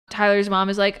Tyler's mom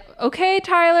is like, okay,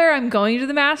 Tyler, I'm going to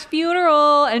the mass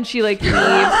funeral. And she like leaves.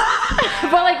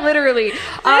 But like literally.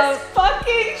 This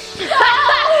fucking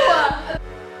show!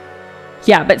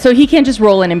 Yeah, but so he can't just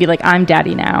roll in and be like, I'm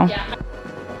daddy now. Yeah.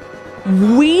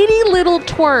 Weedy little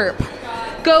twerp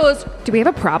goes, do we have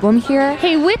a problem here?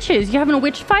 Hey, witches, you having a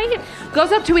witch fight?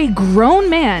 Goes up to a grown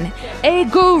man. A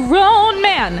grown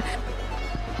man.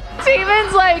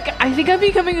 Steven's like, I think I'm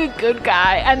becoming a good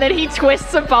guy. And then he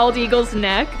twists a bald eagle's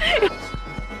neck.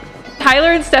 Tyler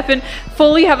and Stefan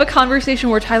fully have a conversation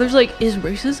where Tyler's like, is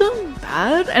racism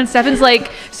bad? And Stefan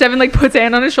puts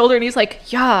Anne on his shoulder and he's like,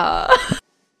 yeah.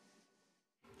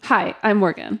 Hi, I'm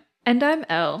Morgan. And I'm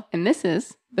Elle. And this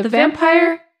is The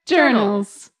Vampire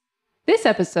Journals. This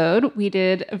episode, we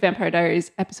did Vampire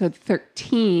Diaries episode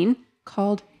 13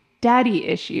 called Daddy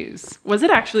Issues. Was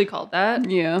it actually called that?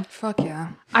 Yeah. Fuck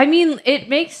yeah. I mean, it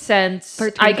makes sense,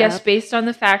 13 I guess, up. based on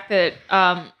the fact that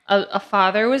a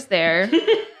father was there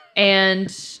and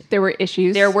There were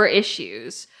issues. there were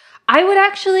issues. I would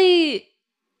actually,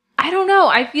 I don't know.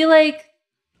 I feel like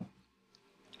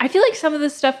some of the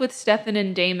stuff with Stefan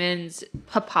and Damon's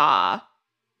papa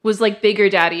was like bigger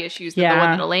daddy issues than the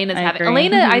one that Elena's I having. agree.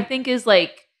 Elena, I think, is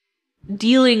like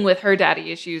dealing with her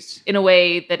daddy issues in a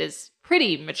way that is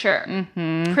pretty mature,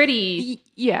 pretty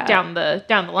Yeah. down the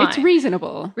line. It's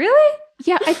reasonable. Really?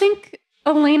 Yeah, I think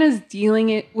Elena's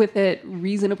dealing with it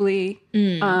reasonably.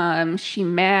 She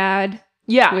mad.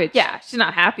 Yeah. Which- yeah. She's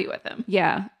not happy with him.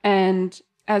 Yeah. And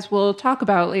as we'll talk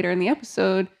about later in the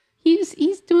episode, he's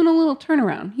doing a little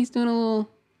turnaround. He's doing a little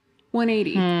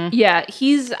 180. Yeah,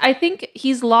 I think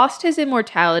he's lost his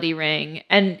immortality ring,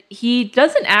 and he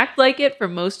doesn't act like it for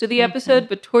most of the episode,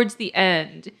 but towards the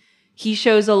end, he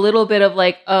shows a little bit of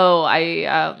like, oh,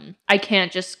 I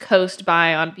can't just coast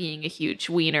by on being a huge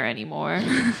wiener anymore.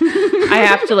 I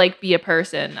have to like be a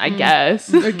person, I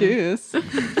guess. I guess.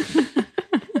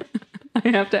 I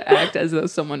have to act as though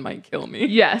someone might kill me.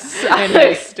 Yes. And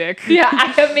I stick. Yeah, I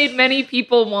have made many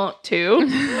people want to.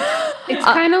 It's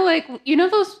kind of like, you know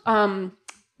those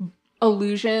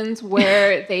illusions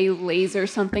where they laser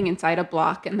something inside a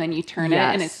block and then you turn it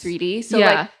and it's 3D. So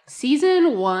Yeah. like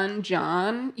season 1,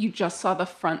 John, you just saw the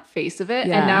front face of it.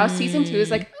 Yeah. And now season 2 is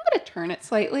like, I'm going to turn it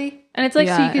slightly. And it's like,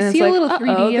 so you can and it's see a like, little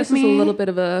 3D this of is me. a little bit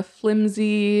of a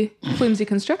flimsy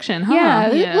construction, huh?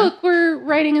 Yeah, look, we're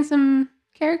writing in some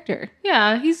character.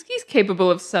 yeah, he's capable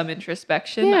of some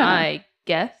introspection, Yeah. I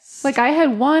guess. Like I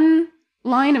had one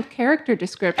line of character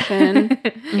description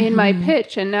in my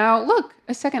pitch, and now look,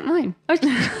 a second line, a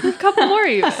couple more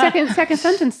you. second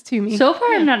sentence to me. So far,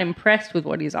 I'm not impressed with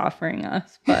what he's offering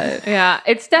us, but Yeah,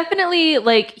 it's definitely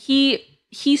like he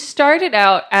started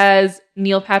out as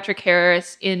Neil Patrick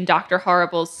Harris in Dr.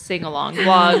 Horrible's sing-along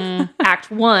blog, Act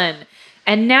 1.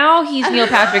 And now he's Neil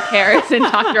Patrick Harris in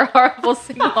Dr. Horrible's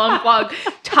sing-along blog,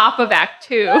 top of Act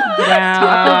 2.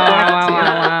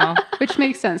 wow. Which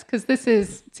makes sense because this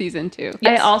is season 2.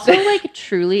 I also like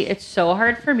truly, it's so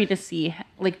hard for me to see,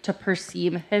 like to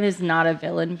perceive him as not a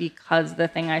villain because the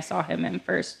thing I saw him in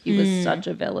first, he was such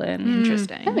a villain.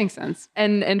 Interesting. That makes sense.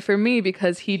 And for me,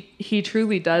 because he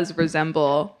truly does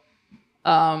resemble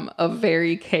a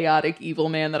very chaotic evil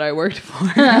man that I worked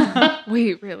for.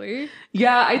 Wait, really?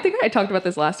 Yeah, I think I talked about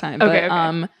this last time. Okay, But,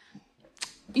 okay.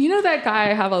 you know that guy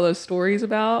I have all those stories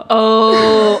about?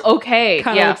 Oh, okay.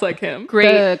 Kind of Yeah. looks like him.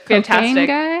 Great. The cocaine Fantastic.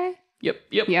 guy. Yep.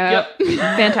 Yeah.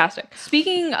 Fantastic.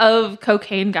 Speaking of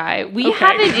cocaine guy, we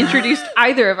haven't introduced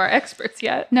either of our experts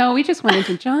yet. No, we just went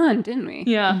into John, didn't we?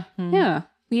 Yeah. Yeah.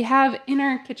 We have in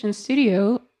our kitchen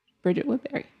studio Bridget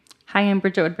Woodbury. Hi, I'm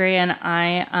Bridget Woodbury, and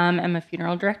I am a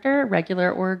funeral director, regular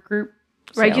or group.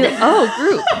 Regular. sales. Oh,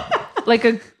 group. like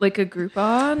a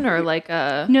Groupon or like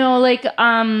a. No, like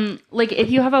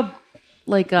if you have a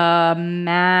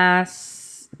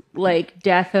mass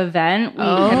death event, we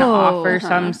can offer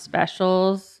some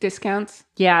specials. Discounts.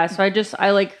 Yeah, so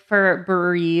I like for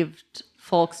bereaved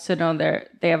folks to know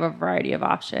they have a variety of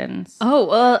options. Oh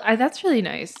well, that's really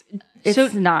nice. It's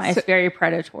it's very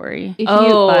predatory. If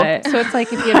but so it's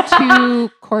like if you have 2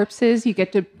 corpses, you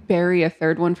get to bury a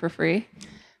third one for free.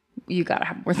 you gotta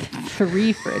have more than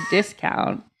 3 for a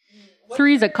discount.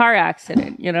 3 is a car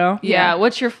accident, you know? Yeah.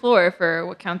 What's your floor for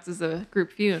what counts as a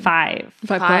group funeral? 5.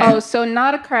 Five. Oh, so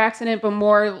not a car accident, but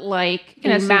more like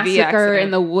An a SUV massacre accident.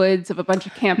 in the woods of a bunch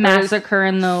of campers. Massacre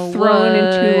in the thrown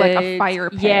into, like, a woods. fire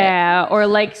pit. Yeah, or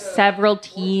like several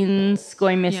teens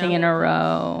going missing Yeah. in a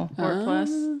row. 4 plus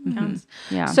counts.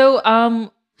 Yeah. So,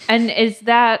 and is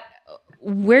that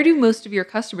where do most of your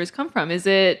customers come from? Is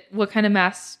it what kind of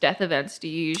mass death events do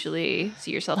you usually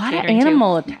see yourself a lot of catering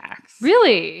animal attacks. to?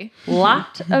 Really?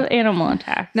 Lot of animal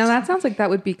attacks. Now that sounds like that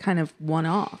would be kind of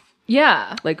one-off.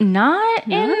 Yeah. Like, Not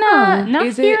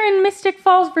Is here it- in Mystic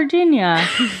Falls, Virginia.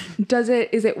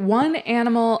 is it one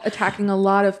animal attacking a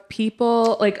lot of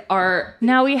people? Like,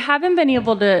 Now, we haven't been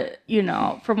able to,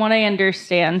 from what I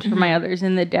understand from my others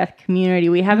in the death community,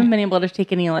 we haven't been able to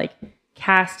take any like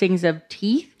castings of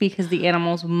teeth because the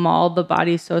animals mauled the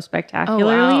body so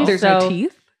spectacularly. there's So, no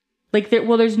teeth? Like,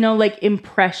 there's no like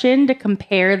impression to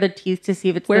compare the teeth to see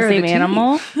if it's Where the are same the teeth?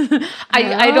 animal.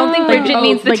 I don't think Bridget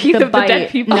means the like teeth the of the dead bite.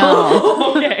 people.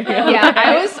 No. Okay. Yeah,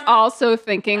 I was also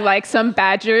thinking like some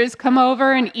badgers come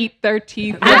over and eat their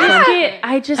teeth. or something.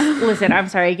 I just listen. I'm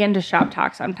sorry. I get into shop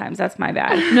talk sometimes. That's my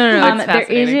bad. No, it's there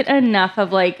fascinating. isn't enough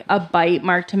of like a bite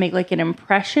mark to make like an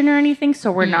impression or anything,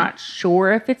 so we're not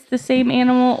sure if it's the same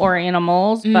animal or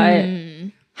animals. But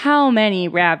how many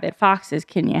rabid foxes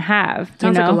can you have?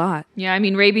 Sounds like a lot. Yeah, I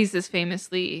mean, rabies is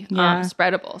famously Yeah.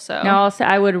 spreadable. So No, I'll say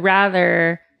I would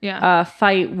rather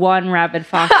fight one rabid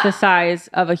fox the size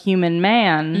of a human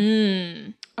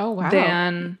man. Oh wow.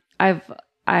 Then I've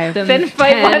then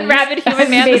fight one rabid human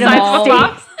man the Made 'em size all of a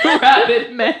fox.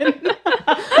 rabid men.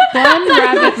 one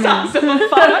rabbit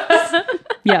man.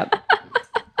 Yep.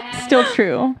 Still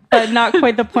true, but not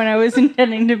quite the point I was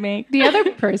intending to make. The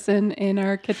other person in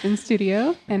our kitchen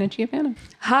studio, Anna Chiapano.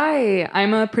 Hi,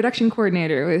 I'm a production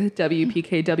coordinator with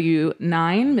WPKW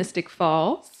 9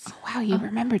 Falls. Oh, wow, you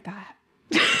remembered that.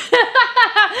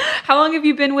 How long have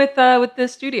you been with the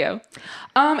studio?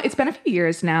 It's been a few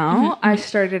years now. I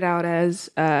started out as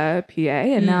a PA,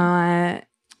 and now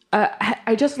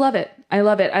I just love it. I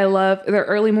love it. I love their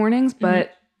early mornings,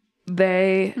 but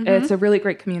it's a really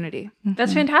great community.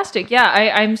 That's fantastic.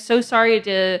 Yeah, I'm so sorry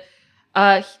to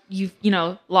you've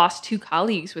lost 2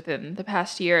 colleagues within the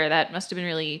past year. That must have been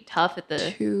really tough at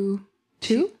the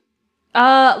Two?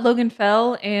 Logan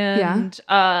Fell and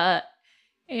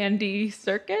Andy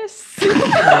Serkis.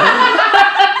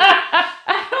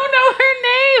 I don't know her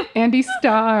name. Andy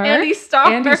Starr. Andy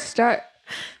Starr. Andy Starr.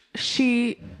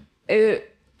 She,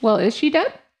 Well, is she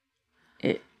dead?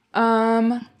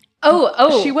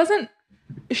 Oh. she wasn't.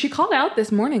 She called out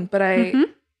this morning, but sorry.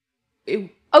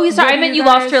 What I do meant you you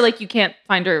lost guys- her. Like you can't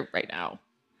find her right now.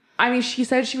 I mean, she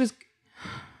said she was.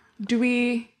 What do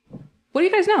you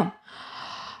guys know?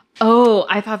 Oh,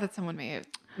 I thought that someone may have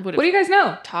would What do have you guys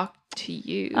know? talked to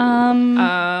you.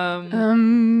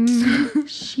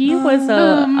 She was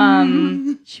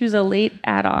a late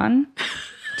add-on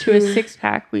to a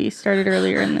 6-pack we started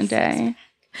earlier in the day.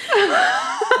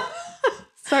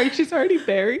 Sorry, she's already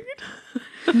buried.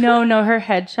 No, her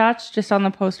headshot's just on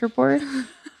the poster board.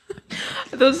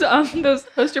 Those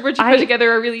poster boards you put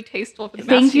together are really tasteful for the mass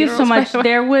Thank you so funerals, by much. the way.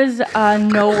 There was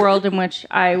no world in which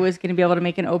I was going to be able to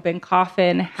make an open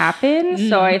coffin happen.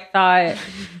 So I thought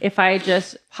if I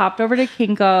just popped over to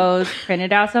Kinko's,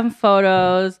 printed out some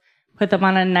photos, put them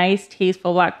on a nice,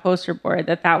 tasteful black poster board,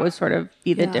 that would sort of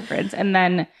be the difference. And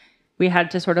then we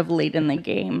had to sort of late in the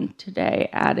game today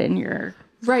add in your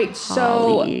Right.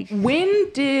 colleague. So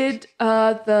when did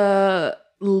the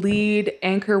lead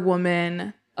anchor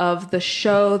woman of the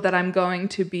show that I'm going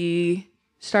to be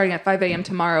starting at 5 a.m.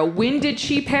 tomorrow, when did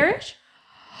she perish?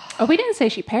 Oh, we didn't say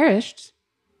she perished.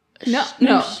 No.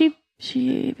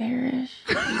 She perished.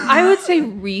 I would say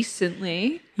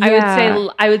recently. Yeah.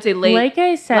 I would say late. Like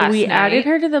I said, last we night. added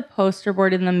her to the poster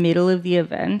board in the middle of the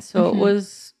event, so it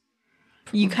was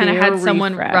You kind of had very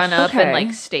someone fresh. run up Okay. and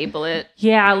like staple it.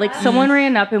 yeah, like someone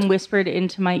ran up and whispered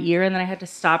into my ear, and then I had to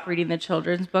stop reading the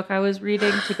children's book I was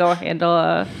reading to go handle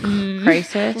a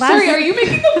crisis. Sorry, are you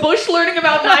making the Bush learning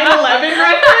about 9/11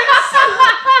 reference?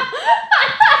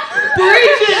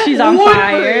 Bridget, She's on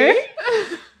Woodbury. fire,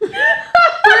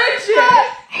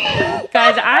 Bridget.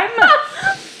 guys. I'm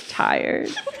tired.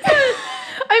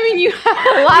 I mean, you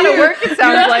have a lot of work. It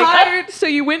sounds You're like. hired, so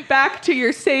you went back to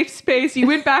your safe space. You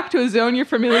went back to a zone you're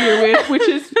familiar with, which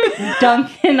is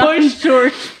Duncan on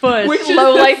George Bush. which is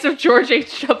Low the- lights of George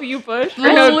H.W. Bush. Or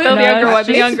No, no, the no, younger it's one.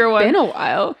 The It's younger one. been a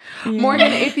while.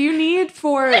 Morgan, if you need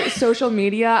for social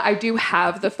media, I do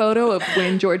have the photo of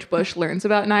when George Bush learns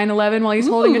about 9/11 while he's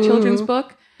holding a children's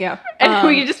book. Yeah. And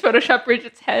we can just Photoshop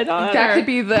Bridget's head on. That or- could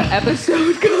be the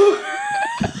episode cover.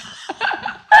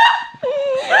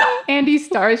 Andy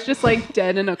Starr is just like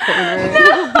dead in a corner.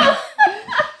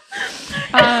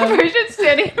 Bridget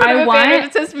standing in front I of a want- banner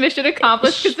that says "Mission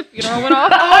accomplished" because the funeral went off.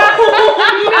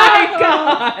 My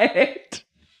God.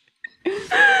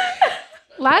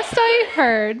 Last I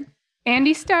heard,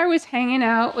 Andy Starr was hanging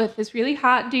out with this really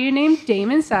hot dude named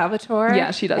Damon Salvatore.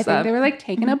 Yeah, she does I that. think they were like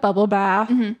taking a bubble bath.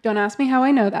 Don't ask me how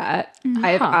I know that.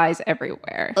 I have eyes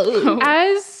everywhere.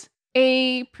 As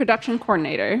a production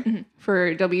coordinator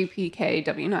for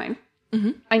WPKW9,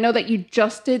 I know that you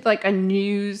just did like a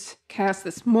newscast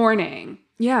this morning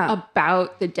Yeah.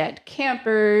 about the dead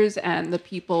campers and the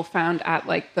people found at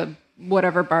like the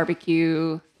whatever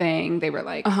barbecue thing. They were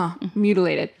like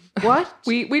mutilated. What?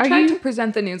 we Are tried you- to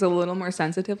present the news a little more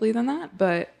sensitively than that,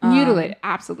 but Mutilated,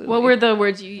 absolutely. What were the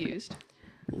words you used?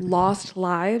 lost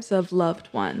lives of loved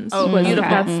ones. Oh, was-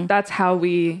 beautiful. That's how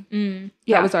we.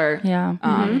 Yeah. That was our Yeah.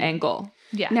 angle.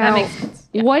 Yeah, Now, that makes sense.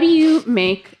 what do you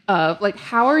make of like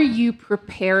how are you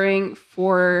preparing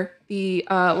for the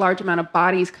large amount of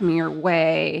bodies coming your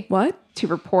way What? to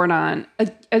report on,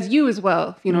 as you as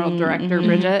well, funeral director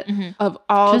Bridget, of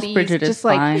all Just these Bridget is just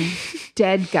like fine.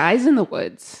 dead guys in the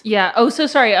woods? Yeah. Oh, so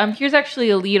sorry. Here's actually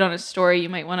a lead on a story you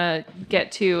might want to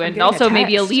get to, and getting a also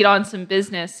maybe a text. lead on some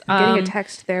business. Getting a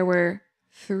text. There were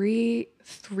three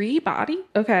body.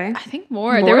 Okay. I think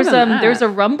more. More There was than that. there's a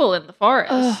rumble in the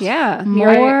forest. Yeah,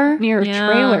 More? near a Yeah.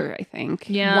 trailer, I think.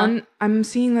 Yeah. One, I'm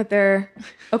seeing that there.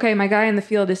 Okay, my guy in the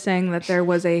field is saying that there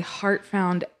was a heart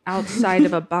found outside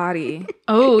of a body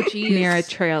Oh, geez. near a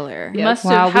trailer. Must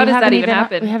Wow, have. How we does that haven't even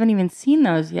happen? We haven't even seen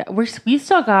those yet. We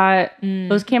still got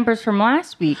those campers from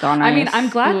last week on I mean, ice. I'm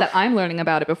glad that I'm learning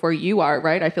about it before you are,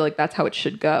 right? I feel like that's how it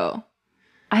should go.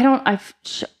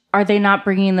 Are they not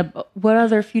bringing what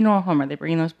other funeral home are they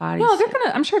bringing those bodies? Well,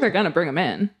 to? I'm sure they're gonna bring them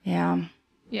in, Yeah.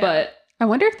 Yeah. but I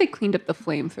wonder if they cleaned up the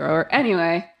flamethrower.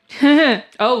 Anyway,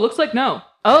 oh, looks like no.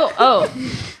 oh.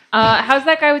 How's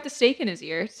that guy with the stake in his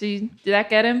ear? Did that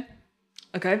get him?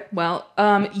 Okay, well,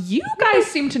 you guys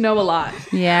seem to know a lot.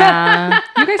 Yeah.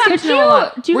 You guys seem to know a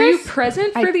lot. do you Were you guys-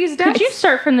 present for these deaths? Could you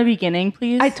start from the beginning,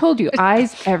 please? I told you,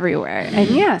 eyes everywhere. And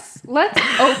yes, let's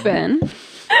open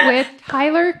with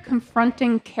Tyler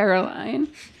confronting Caroline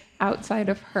outside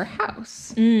of her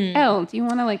house. Elle, do you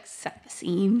want to like set the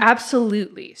scene?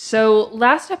 Absolutely. So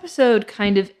last episode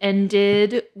kind of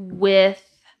ended with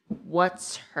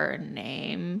what's her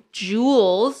name?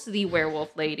 Jules, the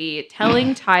werewolf lady,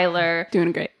 telling Tyler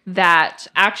Doing great. that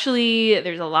actually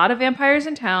there's a lot of vampires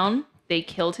in town. They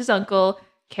killed his uncle.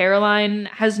 Caroline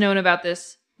has known about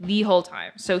this the whole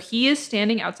time. So he is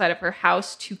standing outside of her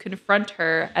house to confront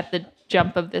her at the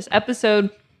jump of this episode.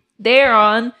 They are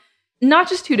on not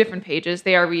just two different pages,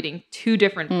 they are reading two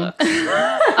different books,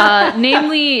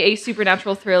 namely a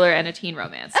supernatural thriller and a teen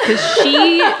romance. Because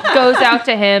she goes out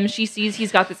to him, she sees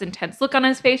he's got this intense look on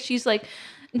his face. She's like,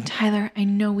 Tyler, I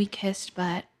know we kissed,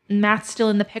 but Matt's still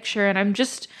in the picture, and I'm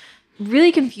just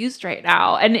really confused right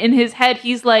now. And in his head,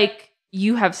 he's like,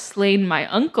 you have slain my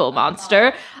uncle,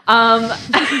 monster.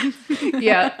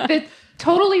 Yeah, it's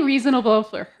totally reasonable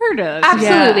for her to.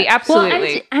 Absolutely, Well,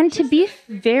 absolutely. and to be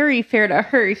very fair to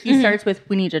her, he starts with,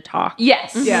 "We need to talk."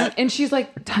 Yes. Yeah, and she's like,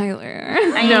 Tyler.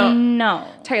 I know.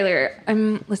 Tyler,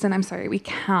 listen, I'm sorry, we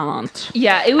can't.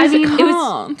 Yeah, it was. I mean, it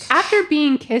was. After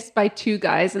being kissed by two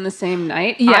guys in the same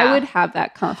night, Yeah. I would have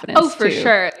that confidence. Oh, for too.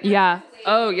 sure. Yeah.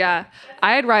 Oh, yeah.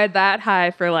 I'd ride that high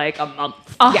for like a month.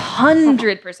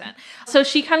 100%. So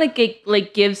she kind of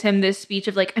gives him this speech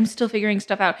of like, I'm still figuring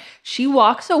stuff out. She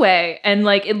walks away and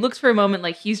like it looks for a moment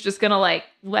like he's just gonna like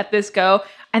let this go.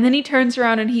 And then he turns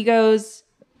around and he goes,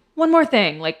 one more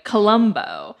thing, like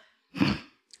Columbo.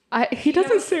 He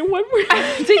doesn't say one word.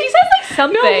 So he says like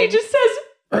something. No, he just says,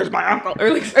 "Where's my uncle?"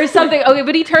 or something. Okay,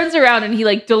 but he turns around and he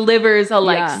like delivers a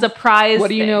like Yeah. surprise. What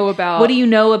do you thing. know about- What do you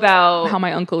know about how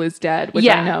my uncle is dead, which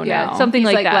Yeah, I know Yeah, now. something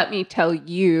He's like that. Let me tell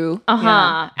you.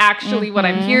 Actually, what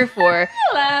I'm here for.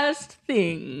 last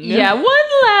thing. Yeah, one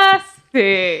last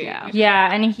thing.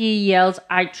 Yeah, and he yells,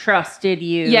 "I trusted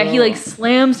you." Yeah, he like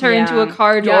slams her into a Yeah.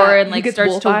 car door Yeah, and he like gets starts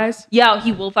wolf to eyes. Yeah,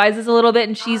 he wolf eyes us a little bit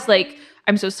and she's like,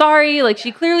 I'm so sorry. Like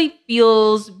she clearly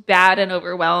feels bad and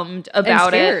overwhelmed about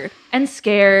scared. it. And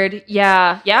scared.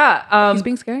 Yeah. Yeah. He's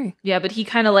being scary. Yeah, but he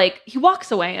kind of like he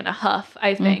walks away in a huff,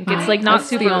 I think. It's like not That's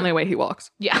super the only way he walks.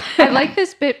 Yeah. I like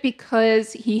this bit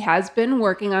because he has been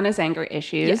working on his anger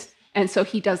issues. Yes. And so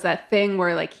he does that thing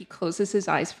where like he closes his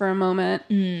eyes for a moment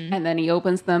and then he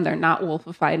opens them. They're not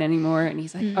wolfified anymore. And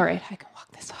he's like, all right, I can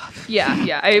walk this off. Yeah,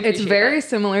 I It's appreciate very that.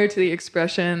 similar to the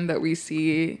expression that we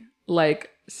see like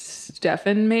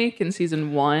Stefan make in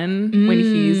season 1 when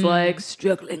he's like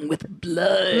struggling with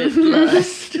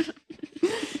bloodlust.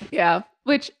 Yeah.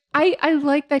 Which I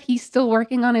like that he's still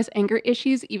working on his anger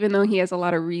issues, even though he has a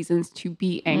lot of reasons to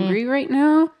be angry right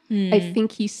now. I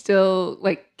think he still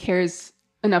like cares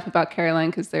enough about Caroline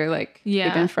because they're like Yeah.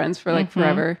 they've been friends for like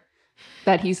forever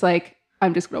that he's like,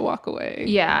 I'm just gonna walk away.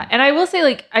 Yeah. And I will say,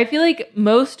 like, I feel like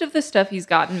most of the stuff he's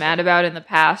gotten mad about in the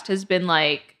past has been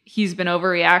like he's been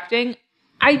overreacting.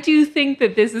 I do think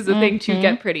that this is a thing to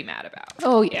get pretty mad about.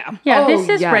 Oh yeah. Yeah, Oh, this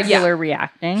is yes. regular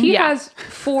reacting. He Yeah. has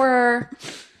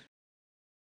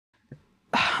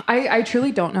I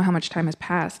truly don't know how much time has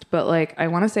passed, but like I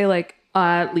want to say like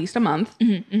at least a month,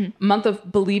 month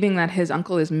of believing that his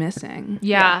uncle is missing.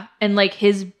 Yeah. And like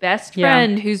his best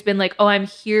friend who's been like, oh, I'm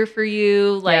here for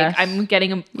you. Like Yes. I'm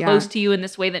getting close to you in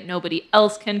this way that nobody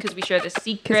else can because we share this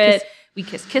secret. We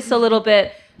kiss a little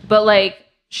bit. But like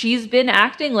she's been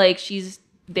acting like she's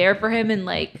there for him and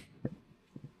like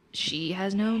she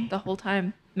has known the whole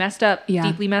time. Messed up. Yeah.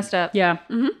 Deeply messed up. Yeah.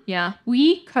 Yeah.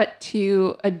 We cut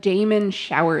to a Damon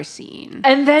shower scene.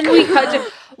 And then we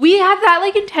we have that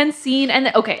like intense scene.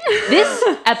 And okay, this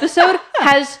episode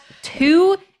has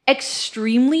two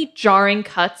extremely jarring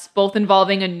cuts, both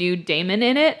involving a nude Damon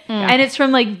in it. And it's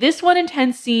from like this one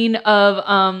intense scene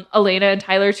of Elena and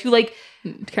Tyler to like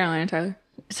Caroline and Tyler.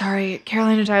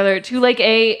 Caroline and Tyler to like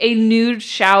a nude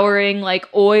showering, like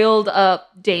oiled up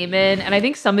Damon. And I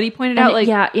think somebody pointed out like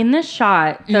in the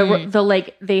shot, the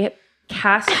like they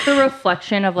cast the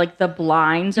reflection of like the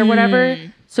blinds or whatever,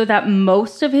 so that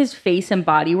most of his face and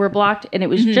body were blocked, and it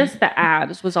was just the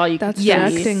abs was all you could That's see.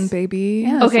 acting, baby.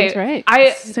 Yeah, okay, that's right.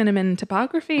 I Cinnamon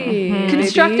topography.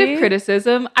 constructive baby.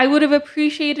 criticism. I would have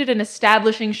appreciated an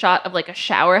establishing shot of like a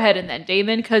shower head and then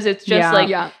Damon because it's just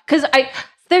because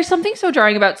there's something so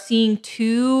jarring about seeing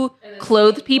two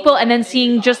clothed people and then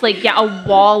seeing just like a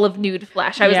wall of nude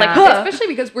flesh. I was like, huh. Especially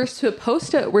because we're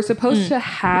supposed to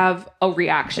have a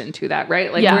reaction to that,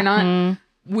 right? Like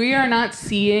we are not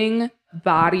seeing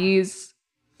bodies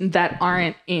that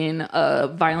aren't in a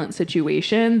violent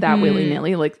situation that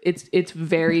willy-nilly. Like it's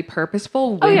very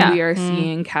purposeful when we are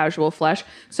seeing casual flesh.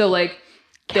 So like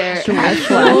flesh.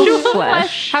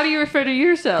 How do you refer to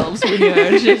yourselves when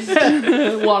you're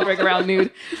just wandering around nude?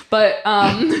 But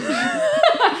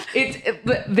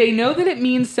they know that it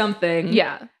means something.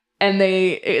 Yeah. And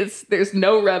there's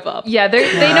no rev up. Yeah,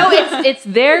 they know it's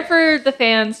there for the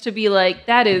fans to be like,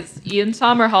 that is Ian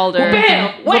Somerhalder.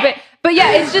 Bam! But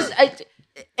yeah,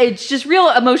 it's just real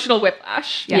emotional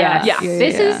whiplash. Yes. Yeah.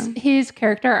 This is his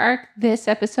character arc. This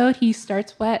episode, he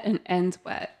starts wet and ends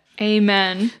wet.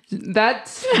 Amen.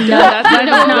 That's not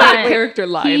a character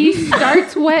line. He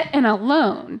starts wet and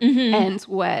alone, ends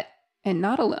wet and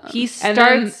not alone. He And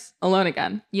then starts alone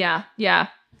again. Yeah.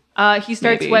 He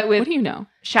starts Maybe. wet with What do you know?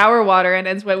 shower water and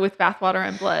ends wet with bath water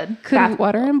and blood.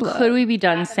 bathwater and blood. Could we be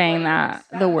done saying that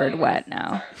the word wet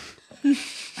now?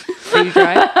 Are you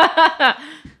dry?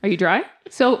 Are you dry?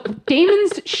 So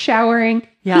Damon's showering.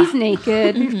 Yeah. He's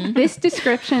naked. This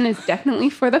description is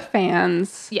definitely for the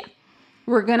fans. Yeah.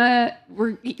 We're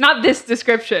Not this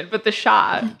description, but the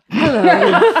shot. Hello.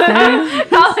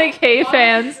 Not like, hey,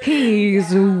 fans.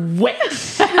 He's wet.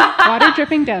 water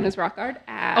dripping down his rock hard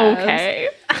abs. Okay.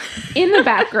 In the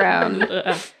background,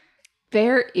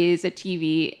 there is a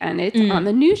TV and it's on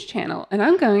the news channel. And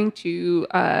I'm going to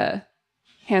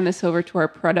hand this over to our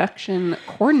production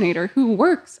coordinator who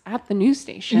works at the news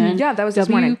station. Yeah, that was this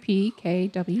morning.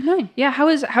 WPKW9. Yeah, how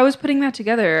was putting that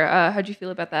together? How'd you feel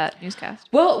about that newscast?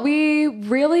 Well, we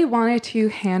really wanted to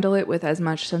handle it with as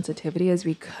much sensitivity as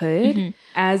we could.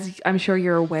 As I'm sure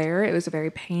you're aware, it was a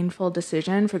very painful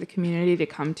decision for the community to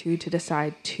come to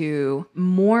decide to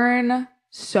mourn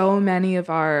so many of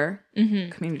our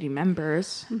community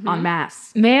members en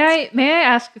masse. May I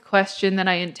ask a question that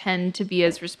I intend to be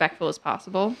as respectful as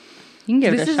possible? You can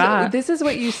give it a shot. This is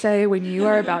what you say when you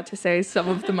are about to say some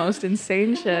of the most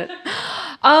insane shit.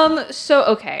 So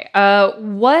okay.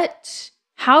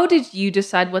 How did you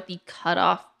decide what the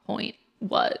cutoff point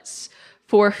was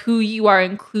for who you are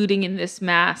including in this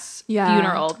mass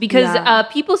funeral? Because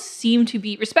people seem to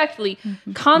be respectfully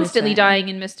constantly Missing. dying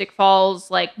in Mystic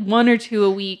Falls, like 1 or 2 a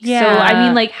week. Yeah. So I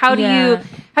mean, like, how do you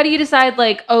decide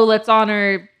like, oh, let's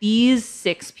honor these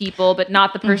 6 people, but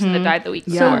not the person that died the week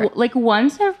before? So, like,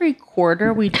 once every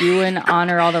quarter, we do an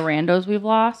honor all the randos we've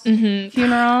lost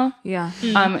funeral. Yeah.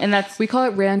 And that's We call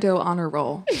it rando honor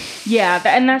roll.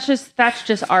 and that's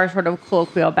just our sort of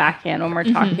colloquial backhand when we're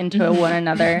talking to one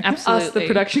another. Absolutely. Us, the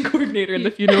production coordinator and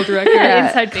the funeral director,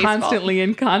 Inside baseball. constantly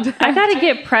in contact. I got to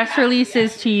get press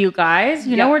releases to you guys.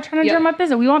 You know, we're trying to drum up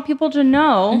business. We want people to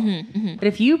know that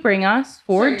if you bring us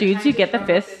 4 dudes, you get the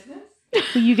 5th.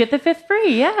 You get the 5th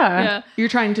free. Yeah. You're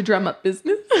trying to drum up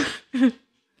business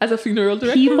as a funeral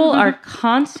director. People are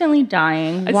constantly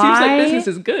dying. It Why seems like business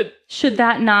is good. should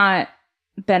that not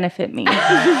benefit me?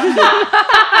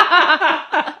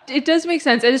 It does make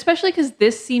sense, and especially because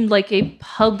this seemed like a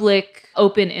public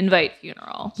open invite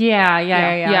funeral.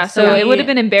 Yeah. So it would have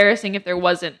been embarrassing if there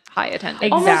wasn't high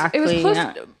attendance. Exactly. Almost, it was close,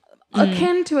 yeah.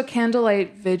 akin to a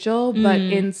candlelight vigil, but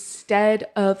instead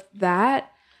of that,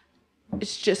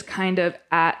 it's just kind of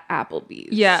at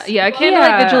Applebee's. Yeah. A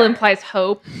candlelight vigil implies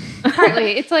hope.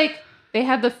 Partly, it's like they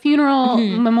have the funeral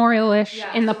memorial-ish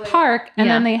in the park, and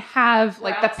then they have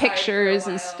like the pictures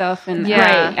and stuff. And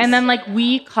Right. And then like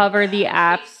we cover the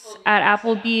apps at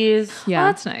Applebee's. Yeah. Oh,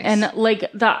 that's nice. And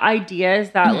like the idea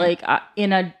is that like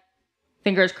in a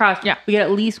fingers crossed, we get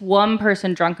at least one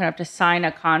person drunk enough to sign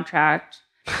a contract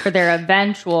for their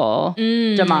eventual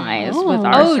demise with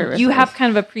our services. You have kind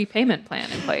of a prepayment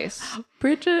plan in place.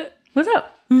 Bridget, What's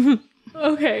up?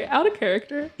 okay, out of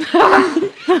character.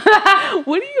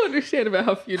 What do you understand about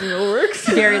how funeral works?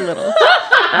 Very little.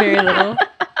 Very little.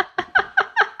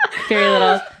 Very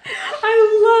little.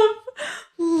 I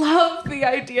love the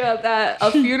idea that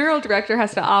a funeral director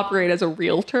has to operate as a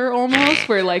realtor almost,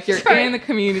 where like you're in the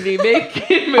community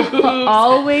making moves.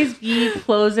 Always be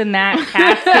closing that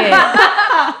casket.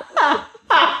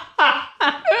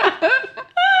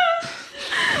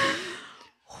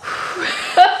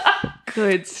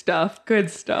 Good stuff. Good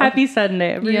stuff. Happy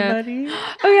Sunday, everybody.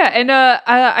 Oh yeah, and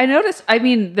I noticed. I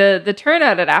mean, the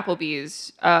turnout at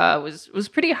Applebee's was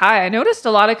pretty high. I noticed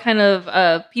a lot of kind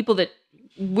of people that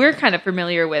we're kind of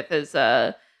familiar with as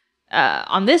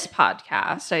on this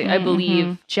podcast. I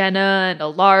believe Jenna and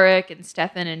Alaric and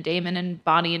Stefan and Damon and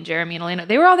Bonnie and Jeremy and Elena.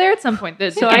 They were all there at some point. The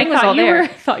gang was all there. I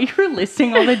thought you were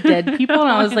listing all the dead people, and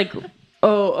I was like,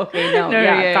 oh, okay, no,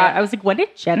 yeah. God. I was like, when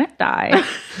did Jenna die?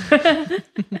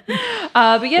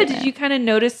 But yeah, did you kind of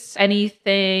notice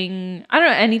anything? I don't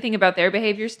know, anything about their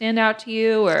behavior stand out to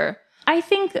you, or? I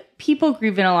think people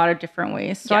grieve in a lot of different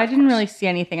ways, so I didn't really see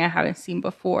anything I haven't seen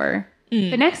before.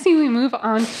 The next thing we move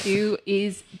on to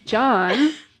is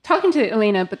John talking to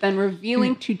Elena, but then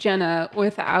revealing to Jenna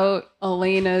without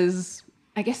Elena's,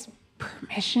 I guess,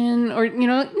 permission, or, you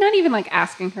know, not even like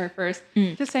asking her first,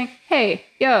 just saying, hey,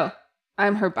 yo,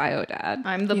 I'm her bio dad.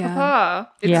 I'm the Yeah.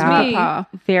 papa. It's Yeah. me. Papa.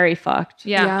 Very fucked.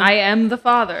 Yeah, I am the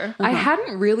father. I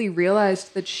hadn't really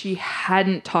realized that she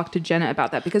hadn't talked to Jenna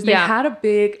about that, because they Yeah. had a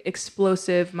big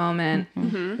explosive moment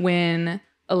when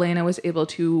Elena was able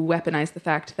to weaponize the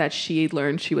fact that she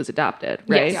learned she was adopted,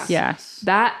 right? Yes. Yes.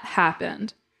 That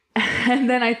happened. And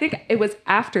then I think it was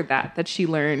after that she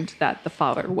learned that the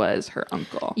father was her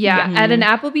uncle. Yeah, at an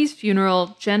Applebee's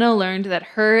funeral, Jenna learned that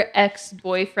her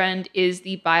ex-boyfriend is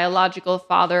the biological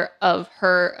father of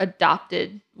her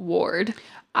adopted ward.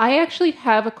 I actually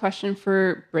have a question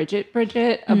for Bridget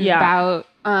about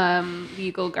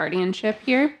legal guardianship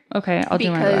here. Okay, I'll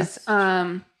do my Because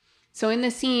best. so in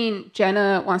the scene,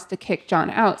 Jenna wants to kick John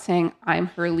out, saying, I'm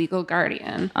her legal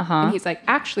guardian. And he's like,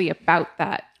 actually, about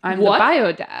that, I'm What? the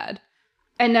bio dad.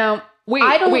 And now, Wait,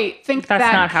 I don't wait, think that's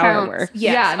that not how it counts. works.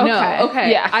 Yes, Yeah, no,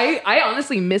 okay. Yeah. I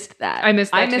honestly missed that. I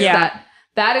missed that too. Yeah. that.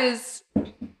 That is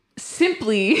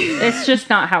simply It's just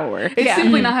not how it works. it's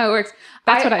simply not how it works.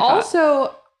 That's what I thought.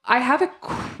 Also, I have a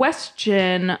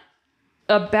question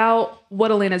about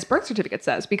what Elena's birth certificate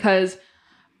says, because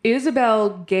Isabel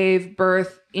gave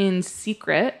birth in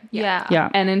secret Yeah. Yeah.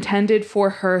 and intended for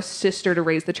her sister to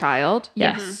raise the child.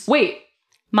 Yes. Wait,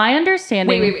 My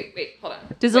understanding. wait. Hold on.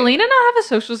 Does Elena not have a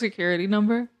social security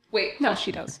number? Wait, No,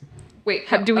 she does. wait.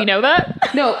 Do we know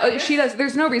that? No, she does.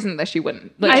 There's no reason that she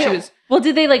wouldn't. Like she was. Well,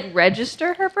 did they like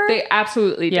register her birth? They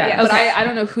absolutely did. Yeah. But Okay. I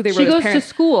don't know who they She were as goes to parents.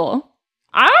 school.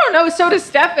 I don't know. So does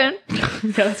Stefan.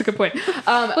 Yeah, that's a good point.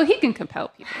 Well, he can compel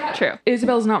people. True.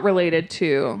 Isabel's not related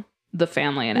to the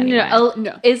family in any way.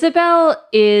 No. Isabel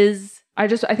is. I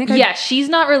think She's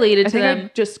not related I to think them,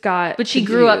 I just got but she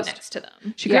grew up confused. next to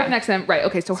them. She grew up next to them. Right.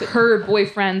 Okay. So her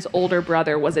boyfriend's older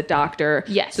brother was a doctor.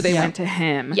 Yes. So they Yeah. went to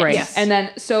him. Yes. Right. Yes. And then,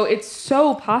 so it's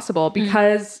so possible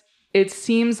because it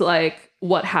seems like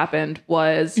what happened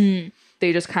was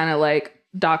they just kind of like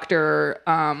Dr.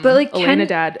 But like, Elena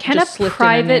Dad can just a slipped in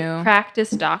private new- practice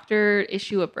doctor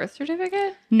issue a birth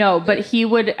certificate? No, but he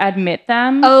would admit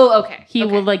them. Oh, okay. He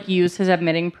okay. would like use his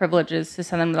admitting privileges to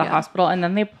send them to the hospital, and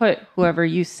then they put whoever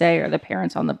you say are the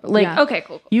parents on the like. Yeah. Okay,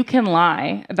 cool. You can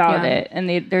lie about Yeah. it, and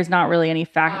there's not really any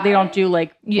fact. They don't do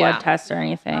like Yeah. blood tests or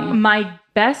anything. My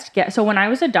best guess. So when I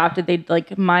was adopted, they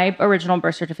like my original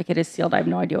birth certificate is sealed. I have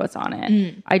no idea what's on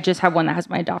it. I just have one that has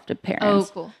my adopted parents.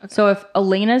 Oh, cool. Okay. So if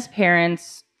Elena's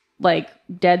parents, like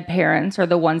dead parents, are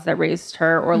the ones that raised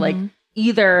her, or like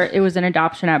either it was an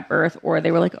adoption at birth or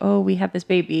they were like, oh, we have this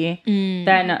baby,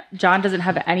 then John doesn't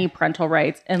have any parental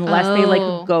rights unless they Oh.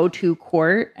 like go to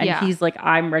court and Yeah. he's like,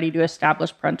 I'm ready to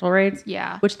establish parental rights.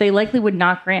 Yeah. Which they likely would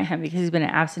not grant him because he's been an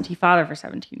absentee father for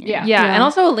 17 years. Yeah. Yeah, and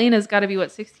also Elena's got to be what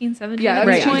 16, 17. Yeah. at At this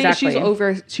Right, this point? point,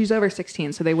 exactly. she's over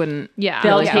 16, so they wouldn't. Yeah.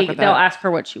 They'll really talk about they'll that. ask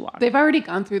her what she wants. They've already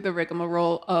gone through the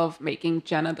rigmarole of making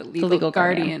Jenna the legal, legal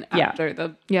guardian guardian. Yeah. after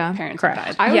the Yeah. parents Correct. have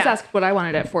died. I was Yeah. asked what I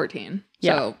wanted at 14.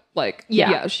 Yeah. So like,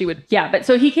 Yeah. she would. Yeah, but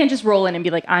so he can't just roll in and be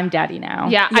like, I'm daddy now.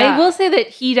 Yeah, Yeah. I will say that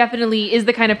he definitely is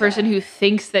the kind of person who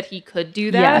thinks that he could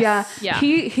do that. Yes. Yeah.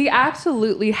 Yeah. He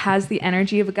absolutely has the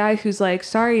energy of a guy who's like,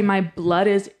 sorry, my blood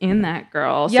is in that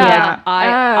girl. So Yeah. like,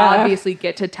 I obviously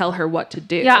get to tell her what to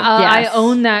do. Yeah, I Yes.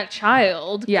 own that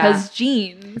child Yeah. because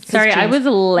genes. Sorry, I James- was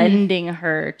lending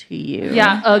her to you.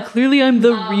 Yeah, clearly I'm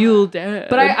the real dad.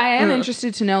 But I am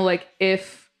interested to know like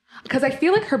because I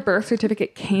feel like her birth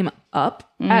certificate came up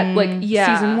at like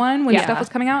Yeah. season 1 when Yeah. stuff was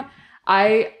coming out.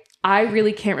 I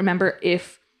really can't remember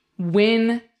if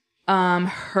when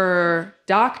her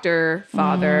doctor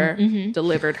father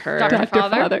delivered her, Dr.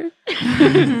 Father.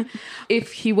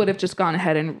 if he would have just gone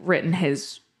ahead and written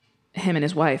him and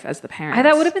his wife as the parents.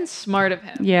 That would have been smart of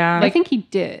him. Yeah. I think he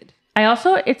did. I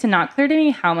also, it's not clear to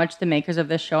me how much the makers of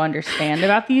this show understand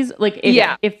about these. Like,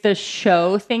 if the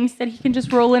show thinks that he can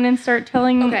just roll in and start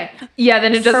telling. Okay. Yeah,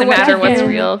 then it doesn't what matter what's happened-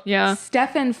 real. Yeah.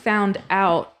 Stefan found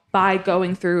out by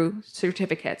going through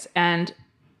certificates and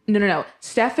no.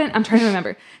 Stefan, I'm trying to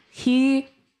remember. He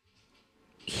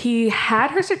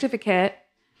had her certificate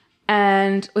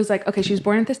and was like, okay, she was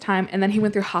born at this time. And then he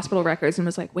went through hospital records and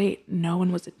was like, wait, no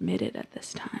one was admitted at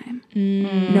this time.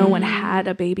 No one had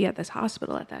a baby at this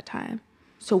hospital at that time.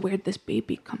 So where'd this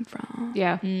baby come from?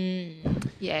 Yeah.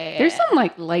 Yeah. There's some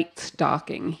like light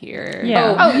stalking here.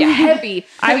 Yeah. Oh yeah, heavy.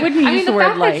 I wouldn't use the word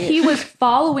fact light. that he was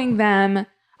following them.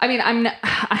 I mean,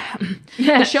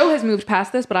 the show has moved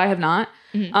past this, but I have not.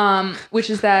 Which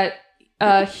is that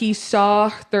he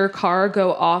saw their car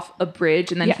go off a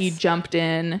bridge, and then he Yes. jumped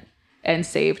in and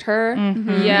saved her.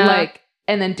 Yeah. Like,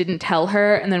 and then didn't tell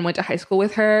her, and then went to high school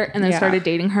with her, and then Yeah. started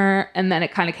dating her, and then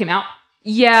it kind of came out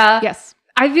Yeah. Yes.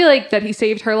 I feel like that he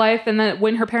saved her life, and then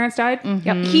when her parents died,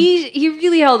 he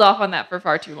really held off on that for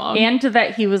far too long. And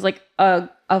that he was like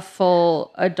a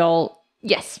full adult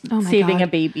yes. Oh my saving God.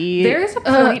 a baby. There is a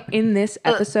point in this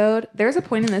episode. There's a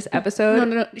point in this episode.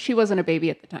 No. She wasn't a baby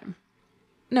at the time.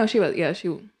 No, she was. Yeah, she.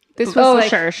 This was Oh, like,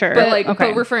 sure. But like, okay.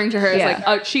 but referring to her as Yeah.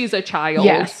 like, she's a child.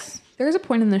 Yes. There's a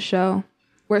point in the show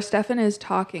where Stefan is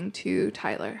talking to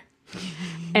Tyler,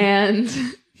 and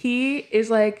he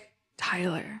is like,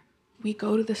 Tyler, we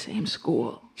go to the same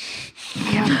school. We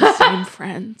have the same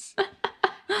friends.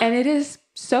 And it is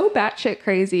so batshit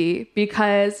crazy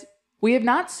because we have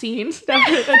not seen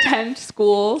Stefan attend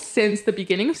school since the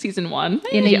beginning of season 1.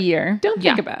 in a year. Don't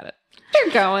think about it.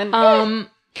 They're going.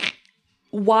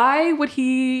 Why would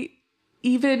he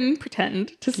even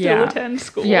pretend to still Yeah. attend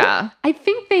school? Yeah. I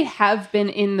think they have been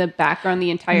in the background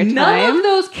the entire time. None of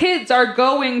those kids are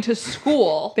going to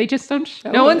school. They just don't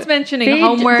show No it. one's mentioning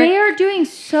homework. They are doing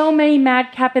so many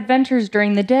madcap adventures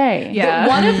during the day. Yeah.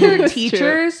 One of their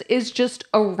teachers is just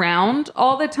around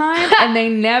all the time and they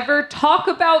never talk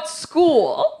about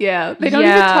school. Yeah. They don't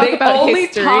Yeah. even talk They about only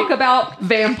history. talk about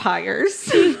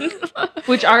vampires.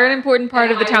 which are an important part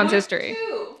of the town's history.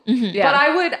 But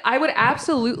I would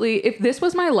absolutely, if this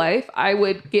was my life, I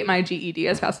would get my GED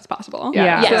as fast as possible.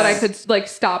 Yeah. So that I Yes. could like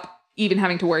stop even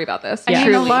having to worry about this. I mean,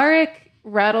 Truly. Alaric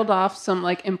rattled off some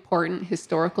like important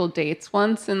historical dates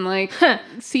once in like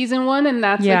season 1, and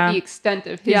that's Yeah. like the extent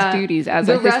of his duties as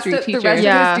a history teacher. The rest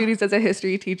Yeah. of his duties as a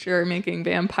history teacher are making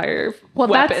vampire well,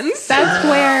 weapons. that's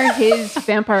where his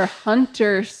vampire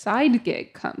hunter side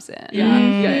gig comes in.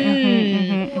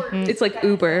 It's like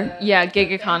Uber. Yeah,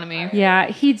 gig economy. Yeah,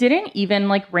 he didn't even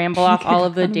like ramble off all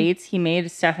of the dates. He made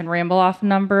Stefan ramble off a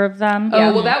number of them.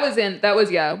 Oh, well, that was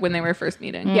when they were first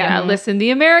meeting. Yeah, listen, the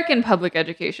American public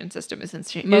education system is in,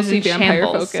 Mostly is in vampire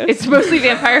shambles. focused. It's mostly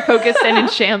vampire focused and in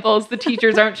shambles. The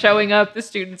teachers aren't showing up. The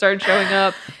students aren't showing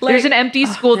up. There's an empty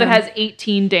school that has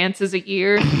 18 dances a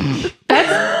year. That's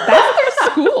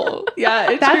their school.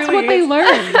 Yeah, That's what they learn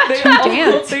to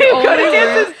dance. They only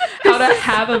learn how to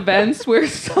have events where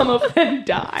some of them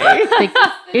die. Like,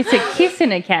 it's a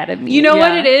kissing academy. You know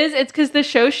what Yeah. it is? It's because the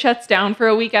show shuts down for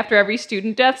a week after every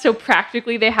student death. So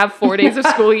practically they have 4 days of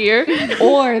school a year.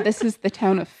 Or this is the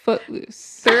town of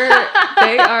Footloose.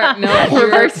 They are you're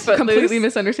Reverse Footloose. completely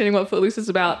misunderstanding what Footloose is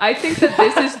about. I think that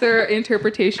this is their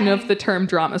interpretation of the term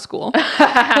drama school.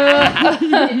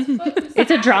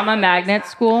 It's a drama magnet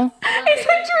school. It's a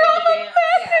drama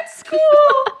magnet school.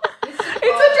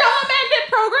 It's a drama magnet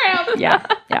program.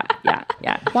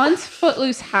 Yeah. Once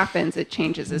Footloose happens, it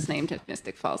changes its name to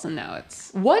Mystic Falls, and now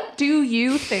it's What do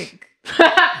you think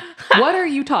What are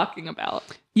you talking about?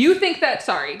 You think that,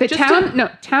 sorry. The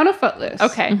town of Footloose.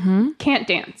 Okay. Can't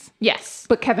dance. Yes.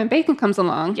 But Kevin Bacon comes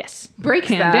along. Yes. Breaks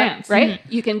Can that, dance. right?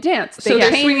 You can dance. So they're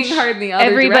swinging hard in the other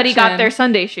Everybody got direction. their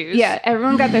Sunday shoes. Yeah,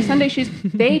 everyone got their Sunday shoes.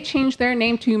 They changed their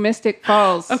name to Mystic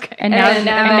Falls. Okay. And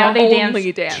now they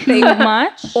only dance dance. too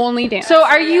much. Only dance. So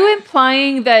are you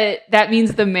implying that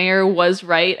means the mayor was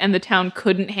right and the town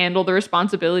couldn't handle the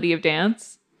responsibility of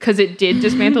dance? Because it did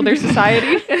dismantle their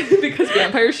society? Because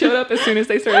vampires showed up as soon as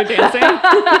they started dancing.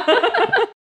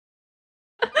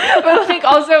 But like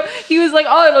also he was like,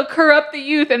 oh, it'll corrupt the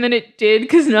youth, and then it did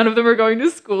because none of them are going to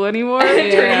school anymore.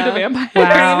 Turning Yeah. into vampires.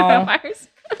 Wow. Vampires.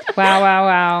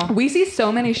 Wow. We see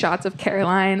so many shots of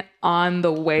Caroline on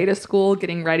the way to school,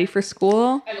 getting ready for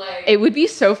school. It would be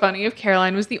so funny if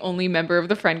Caroline was the only member of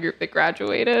the friend group that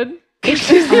graduated. It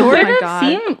sort my of God.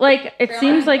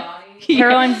 seems like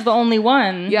Caroline's the only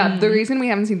one. Yeah, the reason we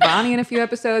haven't seen Bonnie in a few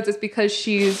episodes is because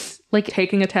she's Like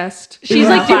taking a test. She's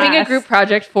like doing a Class. group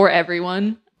project for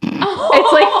everyone.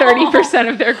 It's like 30%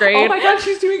 of their grade. Oh my god,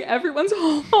 she's doing everyone's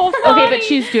homework. okay, but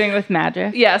she's doing it with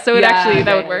magic. Yeah, so it actually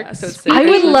that would work. Yeah, so it's I would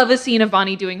efficient. love a scene of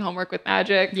Bonnie doing homework with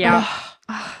magic. Yeah.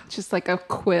 just like a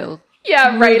quill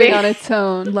Yeah, writing writing. on its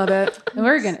own. Love it. And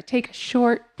we're going to take a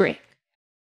short break.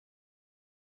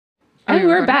 Are And we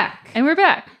we're recording? back. And we're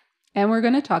back. And we're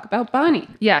going to talk about Bonnie.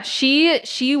 Yeah,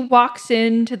 she walks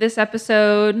into this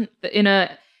episode in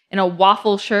a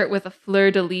waffle shirt with a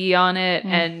fleur-de-lis on it,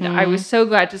 and I was so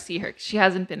glad to see her 'cause she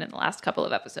hasn't been in the last couple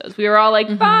of episodes. We were all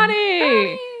like, Bonnie!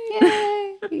 Yay!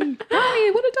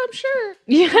 Bonnie, what a dumb shirt.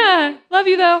 Yeah, love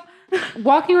you though.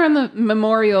 Walking around the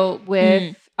memorial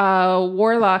with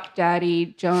Warlock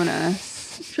Daddy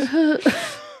Jonas.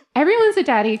 Everyone's a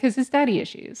daddy because it's daddy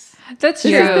issues. That's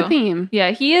This true. is the theme.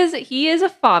 Yeah, he is a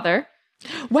father.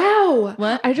 Wow.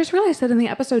 What? I just realized that in the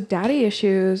episode Daddy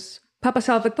Issues, Papa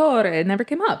Salvatore never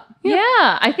came up. Yeah,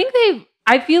 I think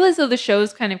I feel as though the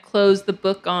show's kind of closed the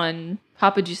book on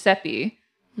Papa Giuseppe.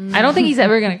 I don't think he's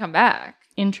ever going to come back.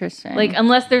 Interesting. Like,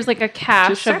 unless there's like a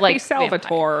cache of like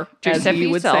Salvatore, as Giuseppe you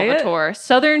would say it. Salvatore,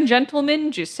 Southern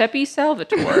gentleman Giuseppe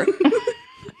Salvatore.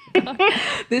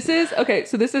 This is okay.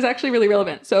 So this is actually really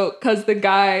relevant. So because the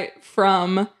guy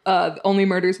from Only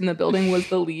Murders in the Building was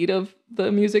the lead of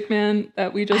the Music Man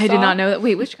that we just I saw. did not know that.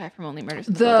 Wait, which guy from Only Murders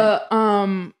in the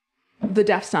Building? The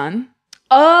Deaf Son,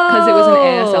 Oh, because it was an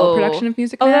ASL production of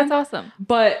Music Oh, Man. that's awesome.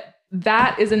 But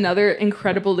that is another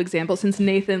incredible example since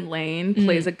Nathan Lane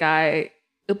plays a guy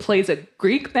who plays a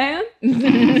Greek man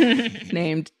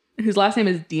named whose last name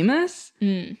is Demas.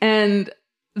 And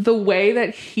the way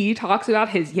that he talks about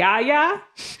his yaya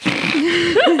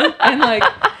and like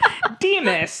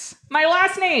Demas, my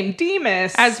last name,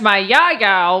 Demas. As my yaya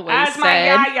always said.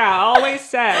 Yaya always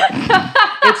said.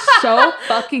 It's so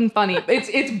fucking funny.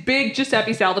 It's big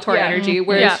Giuseppe Salvatore energy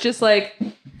where it's just like,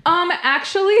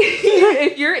 actually,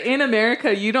 if you're in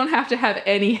America, you don't have to have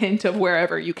any hint of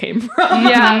wherever you came from.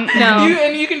 Yeah, no.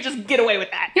 You can just get away with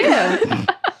that. Yeah.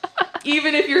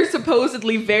 Even if you're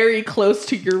supposedly very close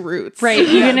to your roots. right.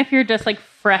 Even if you're just like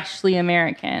freshly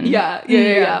American.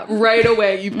 Yeah. Right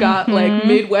away, you've got like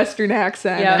Midwestern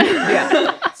accent.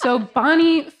 Yeah. So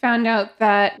Bonnie found out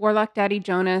that Warlock Daddy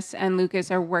Jonas and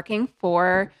Lucas are working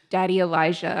for Daddy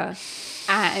Elijah.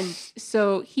 And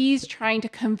so he's trying to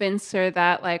convince her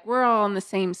that like, we're all on the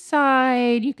same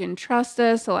side. You can trust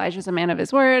us. Elijah's a man of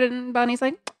his word. And Bonnie's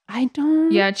like, I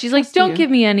don't. Yeah, and she's like, trust don't you."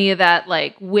 give me any of that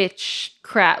like witch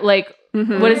crap. Like,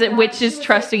 what is it? Witches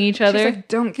trusting each other. She's like,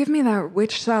 don't give me that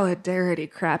witch solidarity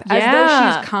crap. As Yeah.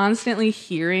 though she's constantly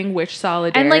hearing witch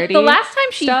solidarity. And like the last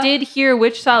time she stuff. did hear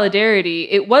witch solidarity,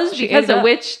 it was because ate it a up.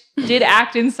 witch did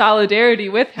act in solidarity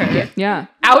with her Yeah.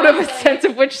 out of a sense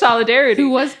of witch solidarity. Who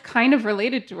was kind of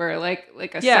related to her, like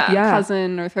a Yeah. second Yeah.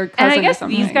 cousin or third And cousin. I guess or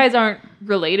something. these guys aren't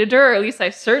related to her, or at least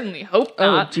I certainly hope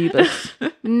not. Jeebus.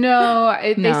 No,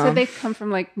 they No. said they come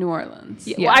from like New Orleans.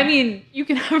 Well, I mean, you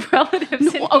can have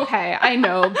relatives. in- Okay, I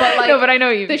know, but like no, but I know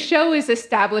what you the mean. show is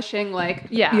establishing like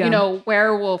Yeah. you know,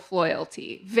 werewolf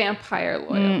loyalty, vampire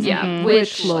loyalty, Yeah. Witch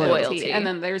witch loyalty. loyalty. And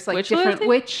then there's like Witch different loyalty?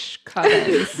 witch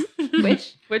cousins.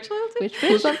 Witch Witch loyalty? Which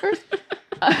who's up first?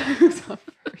 Who's up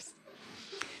first?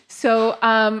 So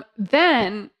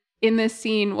then in this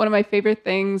scene, one of my favorite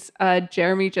things,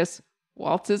 Jeremy just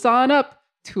waltzes on up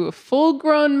to a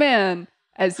full-grown man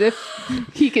as if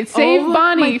he could save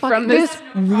Bonnie from this.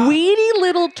 weedy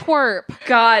little twerp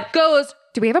God. goes,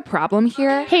 do we have a problem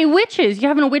here? Hey, witches, you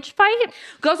having a witch fight?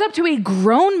 Goes up to a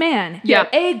grown man. Yeah.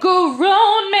 A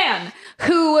grown man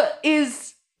who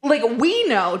is like, we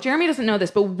know, Jeremy doesn't know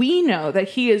this, but we know that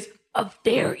he is a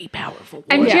very powerful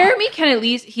And warrior. Jeremy can at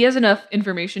least, he has enough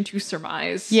information to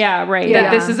surmise Yeah, right. that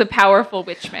Yeah. this is a powerful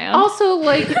witch man. Also,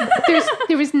 like,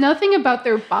 there was nothing about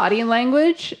their body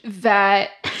language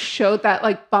that showed that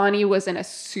like Bonnie was in a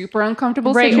super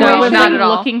uncomfortable Right. situation. No, Or was not like at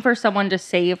all. looking for someone to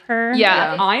save her.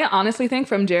 Yeah. I honestly think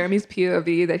from Jeremy's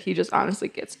POV that he just honestly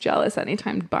gets jealous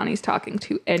anytime Bonnie's talking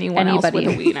to anyone else Anybody.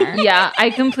 with a wiener. Yeah, I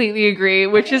completely agree,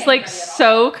 which is like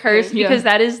so cursed Yeah. because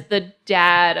that is the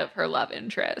dad of her love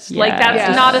interest. Like that's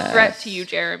Yes. not a threat to you,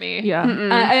 Jeremy. Yeah.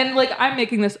 And like I'm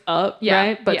making this up, Yeah.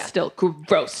 right? But Yeah. still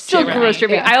gross. Still Jeremy. gross,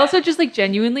 Jeremy. Yeah. I also just like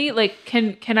genuinely like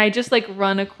can I just like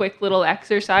run a quick little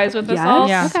exercise with us Yes. all?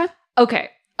 Yeah. Okay. Okay.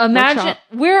 Imagine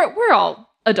Workshop. we're all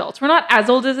adults. We're not as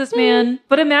old as this man,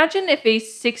 but imagine if a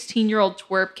 16-year-old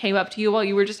twerp came up to you while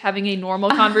you were just having a normal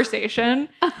conversation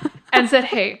and said,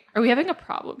 "Hey, are we having a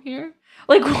problem here?"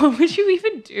 Like, what would you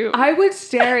even do? I would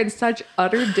stare in such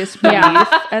utter disbelief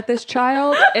at this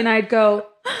child and I'd go,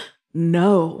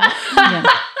 no. Yeah.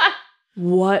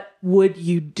 What would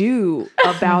you do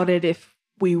about it if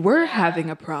we were having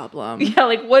a problem? Yeah,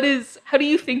 like how do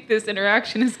you think this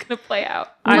interaction is going to play out?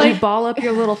 Would you I- ball up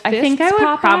your little fists, I think I would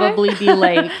Popeye? probably be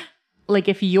like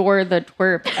if you're the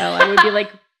twerp, Elle, I would be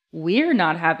like, we're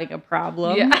not having a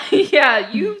problem. Yeah,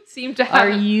 yeah, you seem to have Are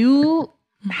you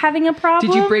having a problem?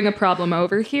 Did you bring a problem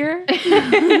over here?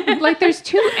 Like there's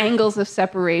two angles of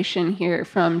separation here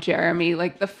from Jeremy.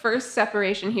 Like the first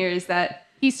separation here is that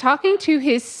he's talking to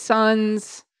his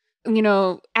son's, you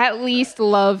know, at least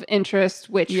love interest,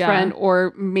 witch Yeah. friend,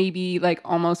 or maybe like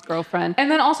almost girlfriend.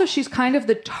 And then also she's kind of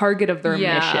the target of their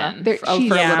mission There- for a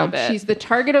little bit. She's the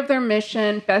target of their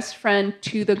mission, best friend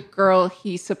to the girl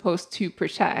he's supposed to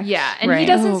protect. Yeah, and he Right.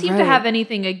 doesn't Oh, seem to right. have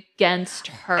anything against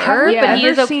her, Have we but he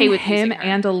ever is okay seen with him using her.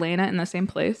 and Elena in the same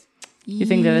place? You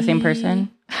think they're the same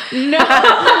person?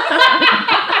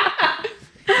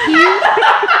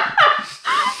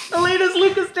 Elena's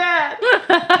Luca's dad.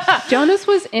 Jonas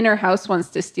was in her house once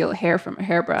to steal hair from a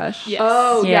hairbrush. Yes.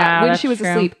 Oh yeah, Yeah, when that's she was true.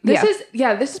 asleep. This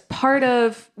is part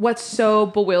of what's so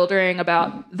bewildering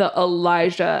about the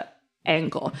Elijah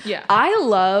angle. Yeah. I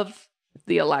love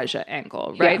the Elijah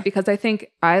angle, right? Yeah. Because I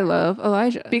think I love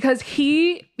Elijah. because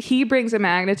he brings a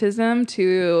magnetism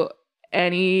to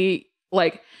any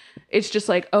like it's just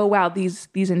like, oh wow, these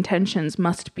intentions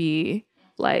must be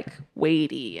like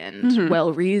weighty and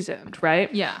well reasoned,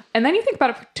 right? Yeah. And then you think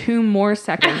about it for 2 more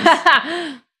seconds.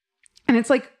 And it's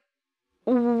like,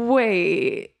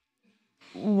 wait,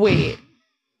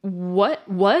 what?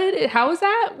 How is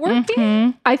that working?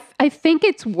 Mhm. I think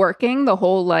it's working, the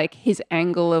whole like his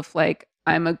angle of like,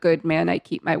 I'm a good man, I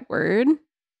keep my word.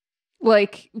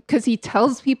 Like, because he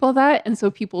tells people that, and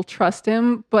so people trust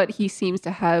him, but he seems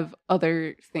to have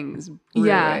other things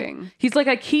Yeah. brewing. He's like,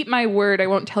 I keep my word. I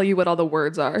won't tell you what all the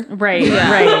words are. Right,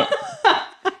 right.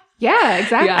 Yeah,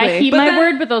 exactly. Yeah. I keep But my then-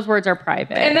 word, but those words are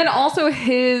private. And then also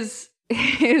his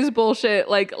bullshit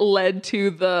like led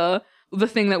to the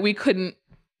thing that we couldn't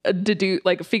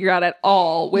figure out at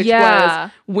all, which Yeah.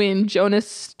 was when Jonas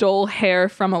stole hair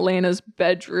from Elena's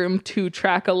bedroom to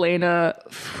track Elena,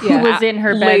 Yeah. Who was in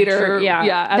her later. bedroom. Yeah.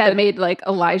 at that the- made like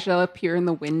Elijah appear in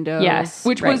the window. Yes.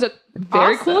 which right. was a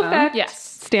very cool Awesome. effect. Yes.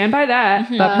 Stand by that.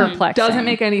 but perplexing. Doesn't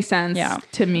make any sense Yeah.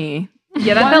 to me.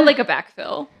 Yeah, that felt like a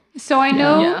backfill. So I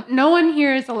know Yeah. no one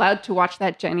here is allowed to watch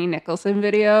that Jenny Nicholson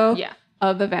video Yeah.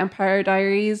 of the Vampire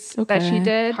Diaries that she Okay.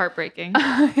 did. Heartbreaking.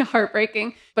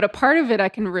 Heartbreaking. But a part of it I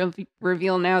can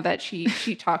reveal now that she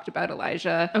talked about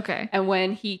Elijah. Okay. And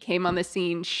when he came on the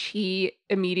scene, she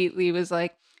immediately was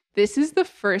like, this is the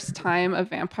first time a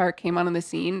vampire came on the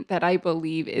scene that I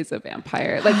believe is a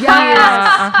vampire. Like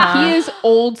he is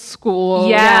old school.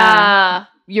 Yeah.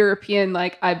 European,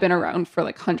 like I've been around for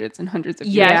like hundreds and hundreds of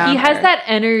years. Yeah. He has that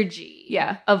energy.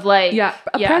 Yeah. Of like, Yeah,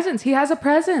 a presence. He has a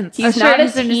presence. He's sure not a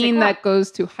he's in his teen club. that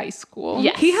goes to high school.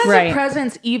 Yes. He has Right. a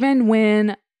presence even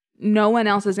when no one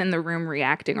else is in the room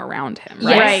reacting around him.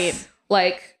 Right. Yes.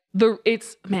 Like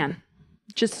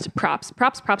just props.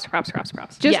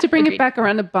 Just Yeah, to bring agreed. it back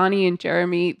around to Bonnie and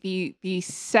Jeremy, the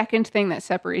second thing that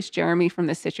separates Jeremy from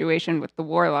the situation with the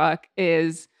warlock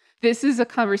is this is a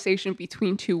conversation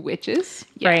between 2 witches.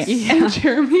 Right. And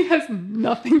Jeremy has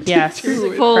nothing to Yes. do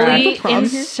with fully that. problem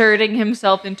here? inserting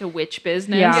himself into witch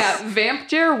business. Yeah. Vamp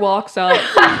Jer walks up.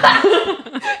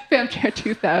 Vampire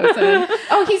 2000.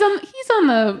 Oh, he's on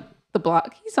the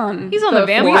block. He's on He's on the We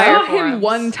vampire saw him forums.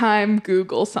 one time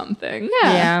Google something.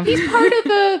 Yeah. Yeah. He's part of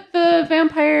the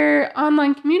vampire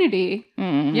online community.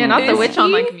 Mhm. Yeah, not the Is witch he?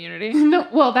 online community. No,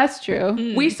 well, that's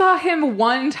true. We saw him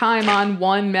one time on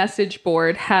one message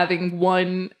board having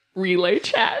one relay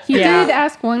chat. He Yeah. did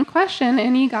ask one question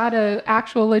and he got a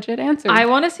actual legit answer. I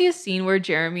want to see a scene where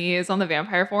Jeremy is on the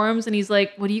vampire forums and he's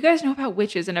like, "What do you guys know about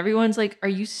witches?" And everyone's like, "Are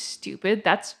you stupid?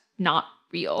 That's not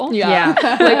real." Yeah.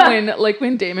 like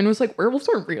when Damon was like, werewolves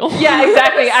aren't real. Yeah,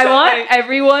 exactly. I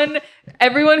want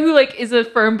everyone who like is a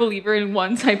firm believer in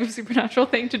one type of supernatural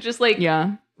thing to just like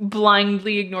Yeah.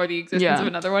 blindly ignore the existence Yeah. of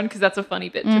another one because that's a funny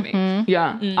bit to me.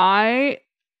 Yeah. Mm. I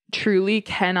truly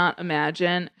cannot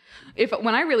imagine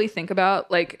when I really think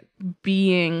about like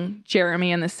being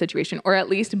Jeremy in this situation, or at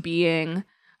least being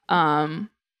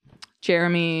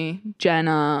Jeremy,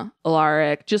 Jenna,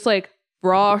 Alaric, just like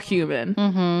raw human,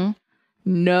 Mm-hmm.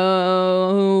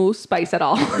 no spice at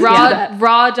all.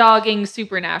 Raw dogging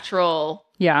supernaturalness.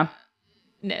 Yeah.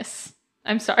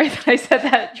 I'm sorry that I said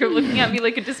that. You're looking at me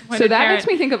like a disappointed So that parent. makes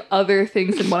me think of other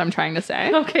things than what I'm trying to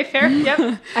say. Okay, fair.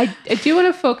 Yep. I do want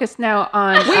to focus now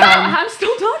on. Wait, I'm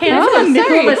still talking. I'm in the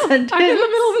middle of a sentence. I'm in the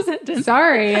middle of a sentence.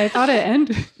 Sorry, I thought it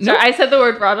ended. Sorry, I said the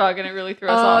word raw dog and it really threw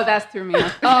us off. That threw me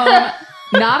off.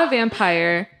 Not a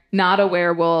vampire, not a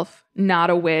werewolf, not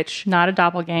a witch. Not a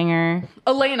doppelganger.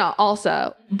 Elena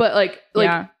also, but like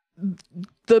Yeah.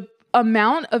 the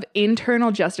amount of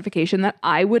internal justification that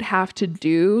I would have to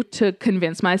do to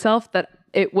convince myself that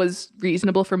it was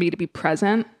reasonable for me to be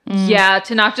present. Yeah,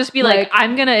 to not just be like, Like-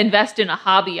 I'm going to invest in a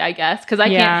hobby, I guess, because I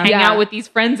Yeah. can't hang Yeah. out with these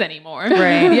friends anymore.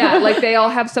 Right. Yeah, like they all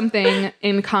have something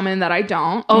in common that I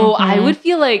don't. Oh, I would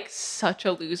feel like such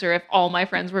a loser if all my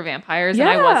friends were vampires and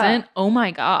I Yeah. wasn't. Oh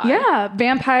my God. Yeah,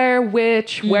 vampire,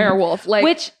 witch, werewolf. Like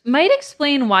Which might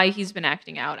explain why he's been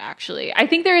acting out, actually. I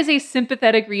think there is a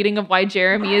sympathetic reading of why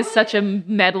Jeremy is such a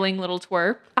meddling little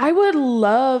twerp. I would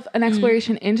love an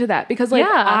exploration into that because like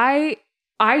Yeah.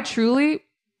 I truly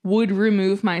would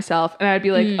remove myself and I'd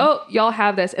be like, oh, y'all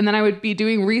have this. And then I would be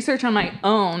doing research on my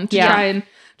own to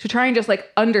try and just like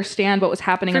understand what was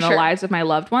happening For in the sure. lives of my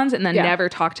loved ones and then Yeah. never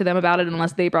talk to them about it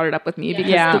unless they brought it up with me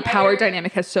because Yeah. the power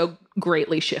dynamic has so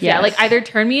greatly shifted. Yeah, like either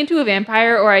turn me into a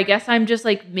vampire or I guess I'm just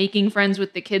like making friends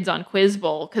with the kids on Quiz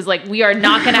Bowl because like we are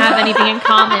not going to have anything in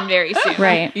common very soon.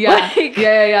 Right. Yeah. Like-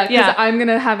 yeah. Because Yeah. I'm going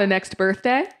to have a next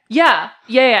birthday. Yeah,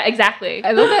 exactly.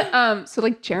 I love that. So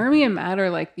like Jeremy and Matt are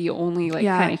like the only like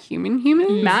Yeah. kind of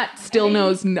humans. Matt still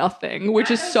knows nothing,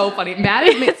 which is so funny. Matt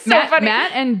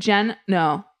and Jenna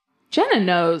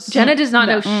knows. Jenna does not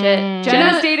know shit.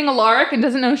 Jenna's dating Alaric and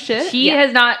doesn't know shit. He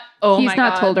has not. Oh He's my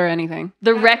not God. told her anything.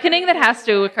 The reckoning that has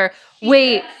to occur.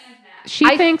 Wait, She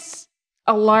thinks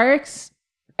Alaric's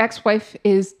ex-wife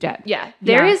is dead. yeah,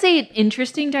 there Yeah. is a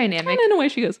interesting dynamic in a way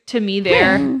she goes. to me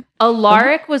there.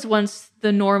 Alaric was once the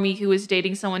normie who was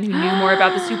dating someone who knew more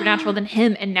about the supernatural than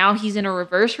him, and now he's in a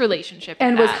reverse relationship with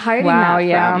And was that. hiding Wow, that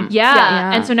yeah. from.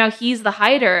 Yeah. And so now he's the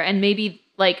hider, and maybe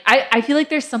like I feel like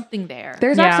there's something there.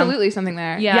 There's Yeah. absolutely something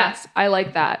there. Yeah. Yes, I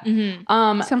like that.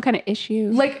 Some kind of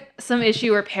issue. Like Some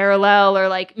issue or parallel, or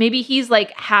like maybe he's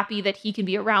like happy that he can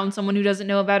be around someone who doesn't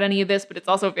know about any of this, but it's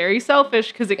also very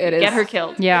selfish because it could It get is. her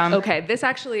killed. Yeah. okay, this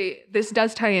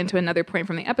does tie into another point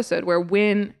from the episode where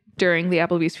when during the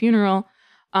Applebee's funeral,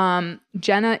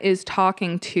 Jenna is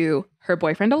talking to her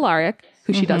boyfriend Alaric,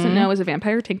 who she doesn't know is a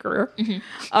vampire tinkerer.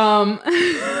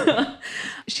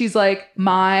 She's like,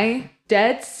 my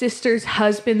dead sister's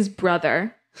husband's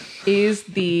brother is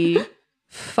the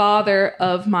father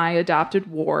of my adopted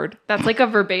ward. That's like a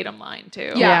verbatim line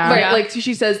too. Yeah. Right. Yeah. Like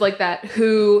she says like that,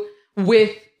 who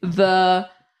with the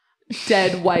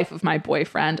dead wife of my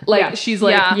boyfriend. Like Yeah. she's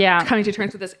like Yeah. coming to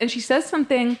terms with this. And she says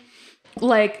something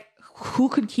like, who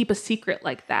could keep a secret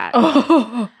like that?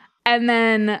 And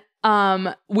then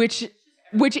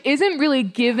which isn't really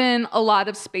given a lot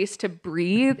of space to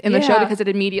breathe in the show Yeah. because it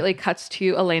immediately cuts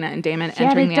to Elena and Damon yeah,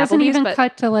 entering it the doesn't Applebee's. even but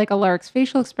cut to like Alaric's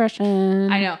facial expression.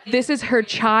 I know. This is her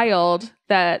child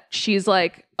that she's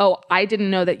like, oh, I didn't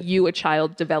know that you, a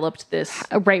child, developed this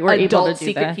Right. We're able adult to do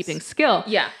secret this. keeping skill.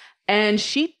 Yeah. And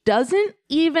she doesn't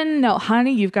even know,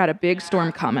 honey, you've got a big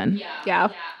storm coming. Yeah.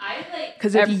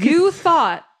 Because if you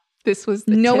thought This was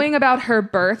the knowing about her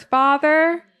birth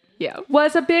father Yeah.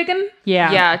 was a big one,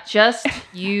 Yeah. Yeah, just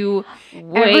you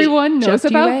wait. Everyone knows just you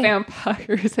about wait.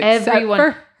 vampires except Everyone.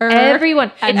 for her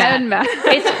Everyone. and Matt.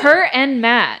 It's her and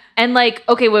Matt. And like,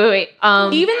 okay, wait.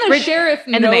 even the sheriff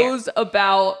and the mayor. knows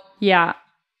about Yeah.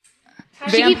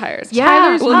 vampires. Yeah.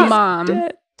 Tyler's Well, he's mom.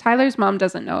 dead. Tyler's mom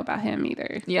doesn't know about him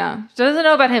either. Yeah. Doesn't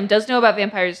know about him. Does know about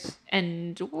vampires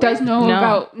and Does know No.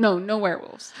 about no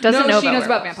werewolves. Doesn't know she about knows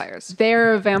about werewolves. vampires.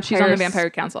 They're vampires. She's on the vampire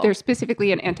council. They're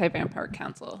specifically an anti-vampire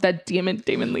council. That Damon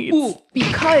leads.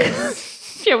 Because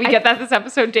Yeah, we get that this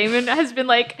episode. Damon has been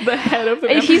like The head of the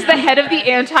he's the head of the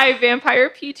anti-vampire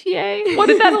PTA. What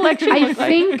did that election I look like?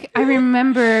 think I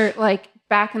remember like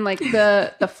back in like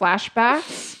the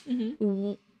flashbacks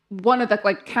one of the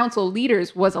like council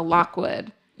leaders was a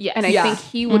Lockwood. Yes. And I Yeah. think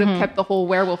he would have kept the whole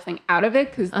werewolf thing out of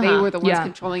it because they were the ones Yeah.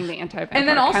 controlling the anti-vampire And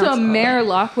then also council. Mayor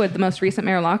Lockwood, the most recent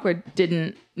Mayor Lockwood,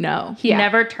 didn't know. He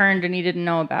never turned and he didn't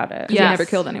know about it. He never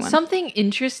killed anyone. Something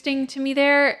interesting to me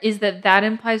there is that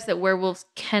implies that werewolves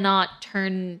cannot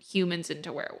turn humans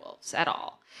into werewolves at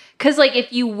all. Because, like,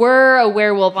 if you were a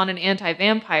werewolf on an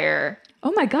anti-vampire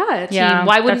Oh my God. Yeah. team,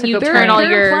 why wouldn't that's a you good turn point. all They're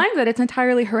your... implying that it's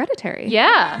entirely hereditary.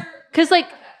 Yeah. Because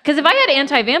if I had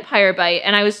anti-vampire bite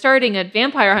and I was starting a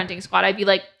vampire hunting squad, I'd be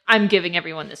like, I'm giving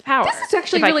everyone this power. This is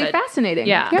actually if I really could. fascinating.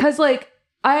 Yeah. Because, like,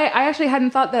 I actually hadn't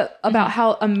thought that about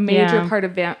how a major Yeah. part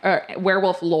of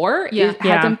werewolf lore Yeah.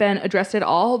 hasn't been addressed at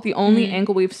all. The only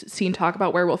angle we've seen talk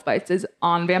about werewolf bites is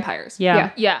on vampires.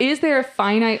 Yeah. Yeah. Is there a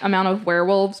finite amount of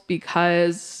werewolves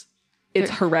because it's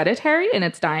hereditary and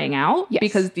it's dying out? Yes.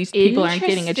 Because these people aren't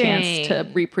getting a chance to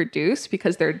Interesting. reproduce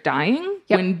because they're dying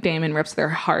when Damon rips their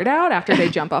heart out after they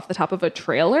jump off the top of a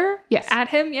trailer? Yes. At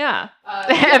him, yeah.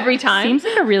 Every time. Seems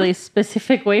like a really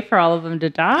specific way for all of them to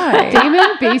die.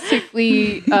 Damon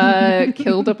basically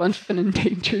killed a bunch of an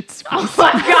endangered species. Oh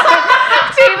my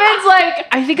God. Damon's like,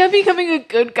 I think I'm becoming a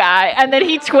good guy. And then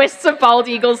he twists a bald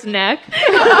eagle's neck.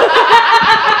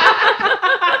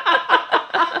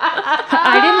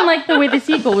 I didn't like the way this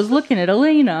eagle was looking at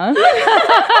Elena.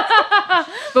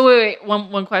 But wait.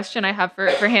 One question I have for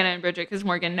Hannah and Bridget, because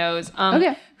Morgan knows.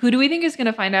 Okay. Who do we think is going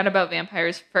to find out about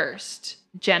vampires first?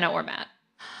 Jenna or Matt?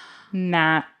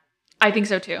 Matt. I think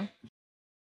so too.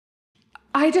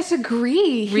 I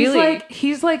disagree. Really?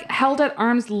 He's like held at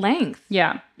arm's length.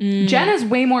 Yeah. Jenna's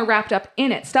way more wrapped up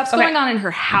in it. Stuff's going on in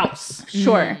her house.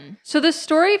 Sure. So the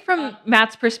story from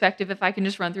Matt's perspective, if I can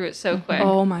just run through it so quick.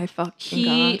 Oh my fucking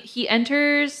God. He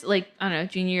enters, like, I don't know,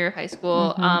 junior year of high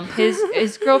school.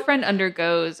 His girlfriend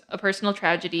undergoes a personal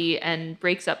tragedy and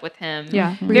breaks up with him.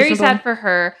 Yeah, Very reasonable. sad for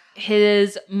her.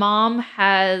 His mom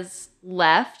has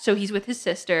left, so he's with his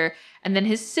sister, and then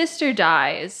his sister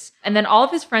dies, and then all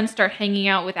of his friends start hanging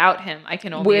out without him, I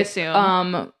can only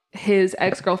assume. His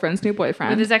ex-girlfriend's new boyfriend.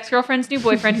 With his ex-girlfriend's new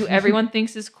boyfriend, who everyone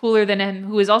thinks is cooler than him,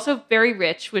 who is also very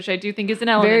rich, which I do think is an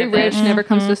element Very of rich, this. never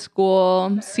comes to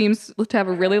school, seems to have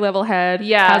a really level head,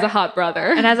 Yeah. has a hot brother.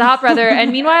 And has a hot brother.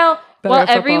 And meanwhile, Better while at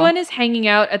football. everyone is hanging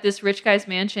out at this rich guy's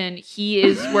mansion, he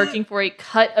is working for a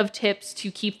cut of tips to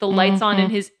keep the lights on in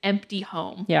his empty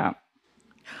home. Yeah.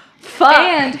 Fuck.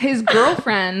 And his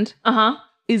girlfriend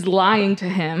is lying to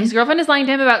him. His girlfriend is lying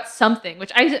to him about something,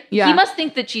 which Yeah. he must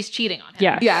think that she's cheating on him.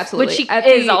 Yeah. Yeah, absolutely. Which she At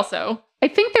is the- also. I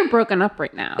think they're broken up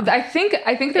right now. I think they're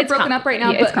It's broken up right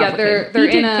now, Yeah, it's but yeah, they're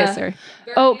complicated. He in did a kiss her.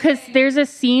 Oh, because there's a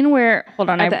scene where, hold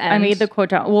on, At the I made end. the quote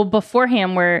down. Well,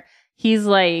 beforehand, where he's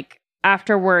like,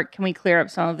 after work, can we clear up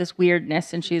some of this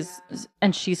weirdness? And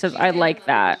she says, I like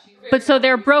that. But so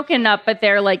they're broken up, but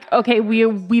they're like, okay,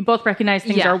 we both recognize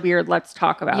things Yeah. are weird. Let's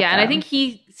talk about Yeah, and I them. think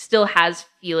he still has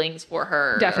feelings for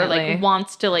her. Definitely. Or like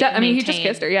wants to like I mean, he maintain. just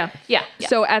kissed her, yeah. Yeah.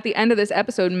 So at the end of this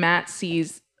episode, Matt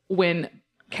sees when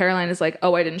Caroline is like,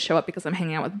 oh, I didn't show up because I'm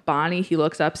hanging out with Bonnie. He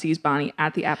looks up, sees Bonnie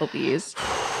at the Applebee's,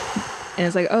 and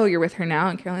is like, oh, you're with her now?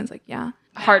 And Caroline's like, yeah.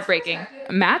 Heartbreaking.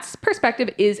 Matt's perspective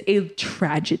is a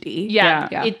tragedy. Yeah.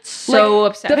 Yeah. It's so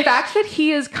Like, upsetting. The fact that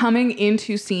he is coming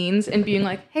into scenes and being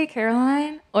like, hey,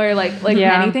 Caroline, or like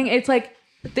Yeah. anything, it's like,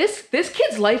 this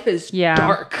kid's life is Yeah.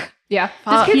 dark. Yeah.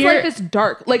 This kid's Here- life is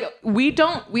dark. Like we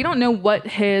don't know what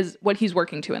he's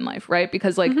working to in life, right?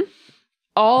 Because like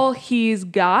all he's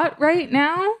got right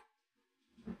now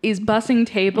is bussing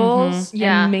tables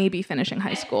Yeah. and maybe finishing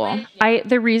high school.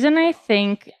 The reason I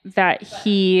think that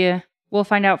he will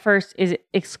find out first is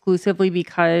exclusively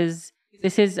because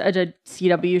this is a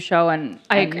CW show and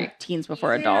I agree. teens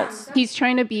before adults. He's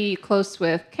trying to be close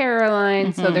with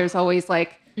Caroline, so there's always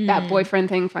like that boyfriend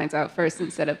thing finds out first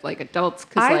instead of like adults.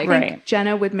 Because I like, think Right.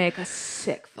 Jenna would make a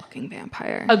sick fucking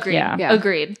vampire. Agreed. Yeah. Yeah.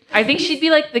 Agreed. I think she'd be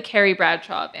like the Carrie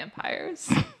Bradshaw of vampires.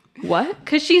 What?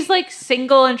 Because she's like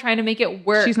single and trying to make it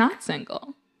work. She's not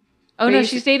single. Oh no,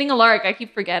 she's dating a lark. I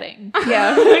keep forgetting.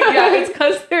 Yeah, yeah. It's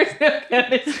because there's no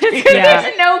chemistry. Yeah.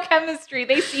 There's no chemistry.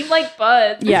 They seem like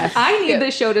buds. Yes. I need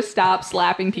this show to stop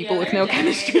slapping people with no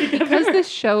chemistry. because this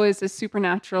show is a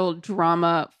supernatural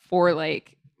drama for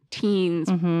like teens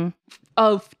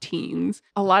of teens.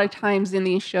 A lot of times in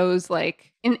these shows, like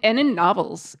in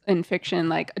novels and fiction,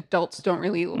 like adults don't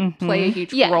really play a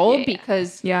huge Yeah, role yeah, yeah.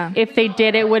 because Yeah. If they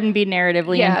did, it wouldn't be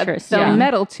narratively interesting. they'll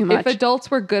meddle too much. If adults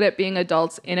were good at being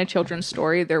adults in a children's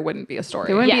story, there wouldn't be a story.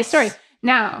 There wouldn't be a Yes. story.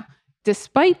 Now,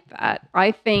 despite that,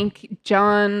 I think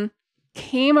John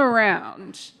came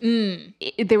around,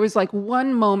 there was like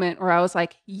one moment where I was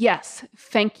like, yes,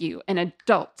 thank you, an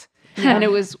adult. And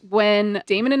it was when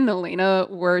Damon and Elena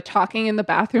were talking in the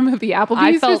bathroom of the Applebee's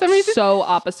I for felt some reason. so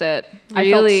opposite.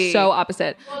 Really? I felt so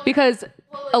opposite because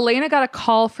Elena got a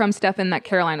call from Stefan that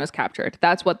Caroline was captured.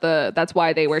 That's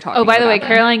why they were talking. Oh, by the way, about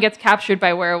it. Caroline gets captured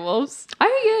by werewolves.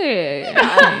 Oh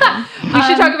yeah. We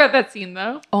should talk about that scene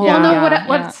though. Oh, Well, no, Yeah.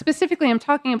 what specifically I'm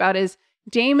talking about is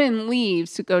Damon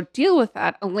leaves to go deal with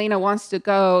that. Elena wants to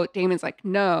go. Damon's like,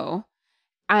 no.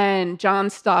 And John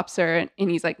stops her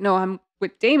and he's like, no, I'm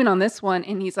with Damon on this one.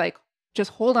 And he's like,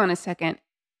 just hold on a second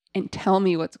and tell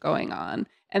me what's going on.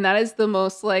 And that is the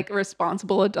most like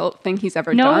responsible adult thing he's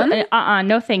ever done.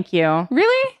 No, thank you.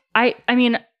 Really? I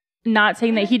mean, not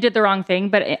saying that he did the wrong thing,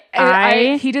 but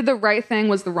He did the right thing,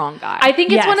 was the wrong guy. I think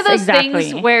it's Yes, one of those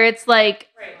exactly. things where it's like,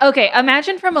 okay,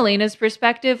 imagine from Elena's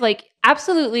perspective, like,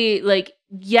 absolutely, like,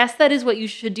 yes, that is what you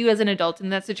should do as an adult in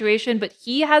that situation, but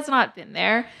he has not been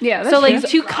there. Yeah. So, like,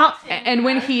 true. and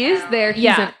when he is there, he's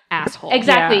Yeah. an asshole.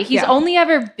 exactly, Yeah. he's Yeah. only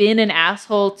ever been an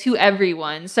asshole to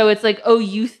everyone. So it's like, oh,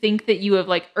 you think that you have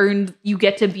like earned, you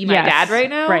get to be my Yes, dad right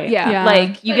now, right. Yeah.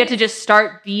 Like you get to just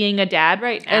start being a dad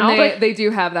right now. And they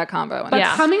do have that combo. But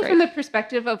Yeah. coming Great. from the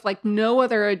perspective of like no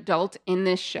other adult in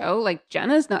this show, like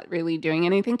Jenna's not really doing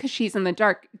anything because she's in the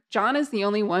dark. John is the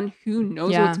only one who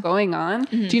knows Yeah. what's going on.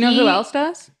 Mm-hmm. Do you know who else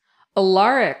does?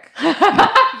 Alaric.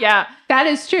 Yeah. That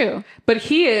is true. But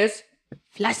he is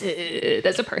flaccid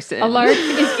as a person. Alaric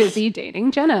is busy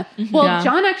dating Jenna. Well, Yeah.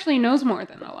 John actually knows more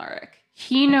than Alaric.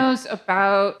 He knows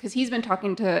about, because he's been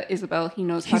talking to Isabel, he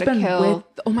knows how He's to been kill. with.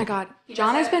 Oh my god,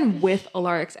 John has been with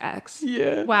Alaric's ex.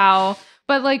 Yeah. Wow.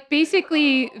 But like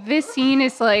basically, this scene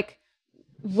is like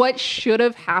what should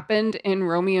have happened in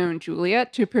Romeo and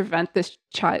Juliet to prevent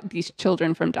these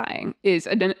children from dying is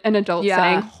an adult Yeah.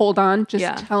 saying, "Hold on, just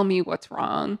Yeah. tell me what's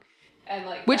wrong." And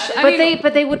like, Which that- I mean,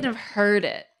 But they wouldn't have heard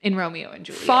it in Romeo and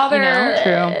Juliet. father. you know?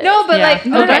 True. No, but Yeah. like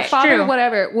No, okay. that's father, true.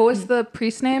 whatever. What was the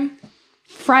priest's name?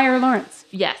 Friar Lawrence.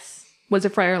 Yes. Was it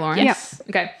Friar Lawrence? Yes.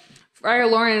 Okay. Friar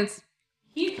Lawrence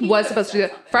was supposed to do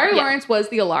that. Friar Lawrence was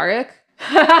the Alaric,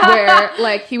 where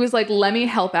like he was like, let me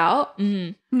help out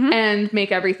and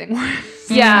make everything worse.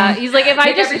 Yeah. He's like, if I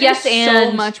Make just everything yes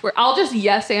and so much worse. I'll just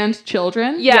yes and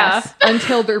children. Yeah. Yes,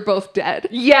 until they're both dead.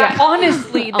 Yeah,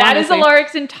 honestly, that is Honestly.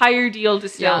 Alaric's entire deal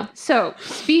distilled. So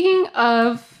speaking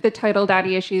of the title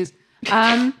daddy issues,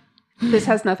 this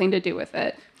has nothing to do with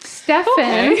it.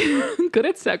 Stefan Good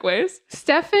at segues.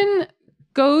 Stefan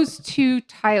goes to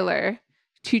Tyler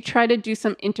to try to do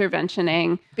some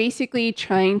interventioning, basically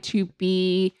trying to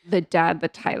be the dad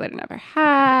that Tyler never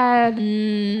had.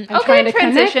 And Okay, trying to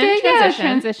connect transition, it. Yeah, transition.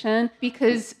 transition.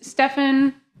 Because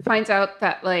Stefan finds out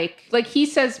that like he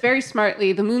says very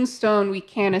smartly, the Moonstone we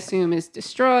can't assume is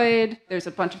destroyed. There's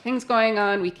a bunch of things going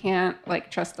on. We can't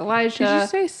like trust Elijah. Did you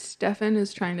say Stefan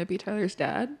is trying to be Tyler's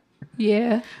dad?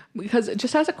 Yeah. Because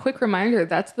just as a quick reminder,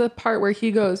 that's the part where he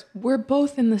goes, "We're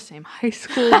both in the same high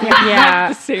school. We Yeah. have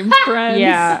the same friends."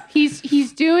 Yeah.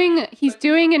 He's doing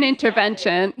an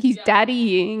intervention. He's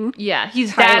daddying. Yeah,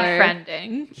 he's Tyler. dad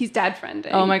friending. He's dad friending.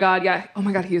 Oh my god, yeah. Oh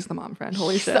my god, he is the mom friend.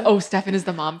 Holy shit. Oh, Stefan is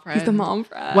the mom friend. He's the mom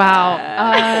friend. Wow.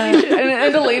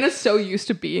 and Elena's so used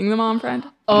to being the mom friend.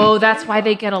 Oh, that's why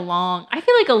they get along. I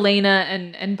feel like Elena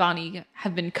and Bonnie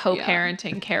have been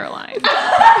co-parenting Caroline.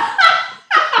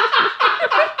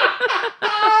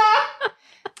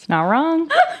 It's not wrong.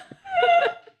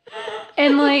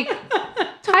 And like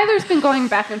Tyler's been going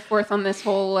back and forth on this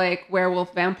whole like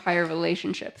werewolf vampire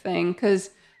relationship thing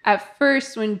because at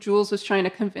first when Jules was trying to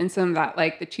convince him that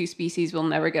like the two species will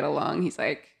never get along, he's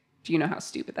like, "Do you know how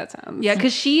stupid that sounds?" Yeah,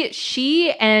 because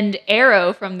she and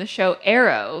Arrow from the show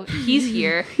Arrow, he's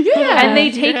here. Yeah. And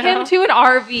they take him to an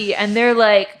RV and they're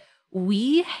like,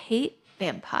 "We hate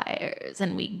vampires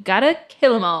and we gotta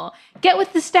kill them all. Get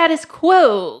with the status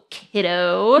quo,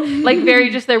 kiddo." Like very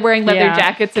just they're wearing leather Yeah.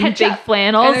 jackets and big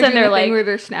flannels and they're like where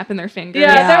they're snapping their fingers.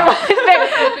 yeah,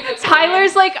 they're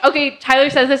Tyler's like, okay, Tyler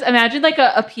says this. Imagine like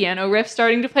a piano riff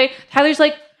starting to play. Tyler's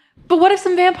like, but what if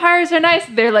some vampires are nice?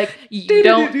 They're like, you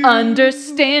don't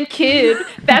understand, kid.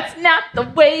 That's not the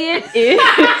way it is.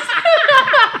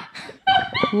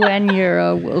 When you're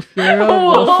a wolf, you're a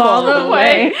wolf all the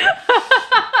way.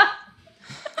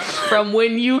 From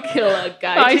when you kill a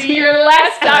guy To your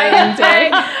last dying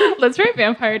day. Let's write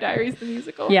Vampire Diaries the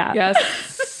musical. Yeah.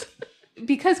 Yes.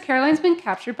 because Caroline's been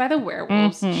captured by the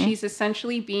werewolves, she's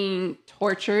essentially being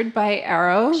tortured by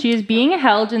Arrow. She is being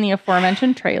held in the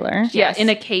aforementioned trailer. Yeah, in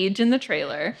a cage in the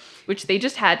trailer, which they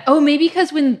just had. Oh, maybe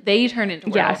because when they turn into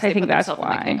werewolves, Yes, I they think put that's themselves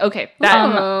in the why. cage. Okay,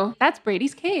 that That's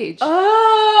Brady's cage.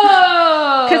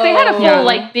 Oh, because they had a full Yeah.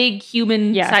 like big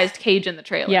human-sized cage in the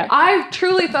trailer. Yeah. I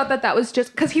truly thought that was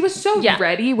just because he was so Yeah.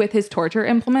 ready with his torture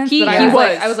implements He that I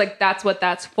was. was like, that's what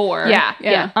that's for. yeah,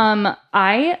 Yeah. yeah.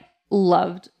 I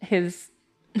loved his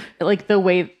like the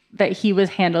way that he was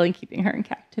handling keeping her in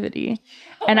captivity.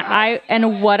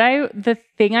 The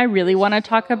thing I really want to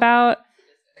talk about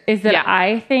is that Yeah.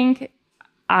 I think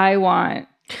I want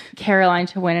Caroline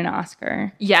to win an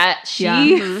Oscar. Yeah, she.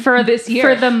 Yeah. For This year.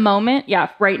 For the moment, yeah,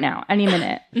 right now, any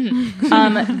minute.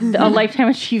 A Lifetime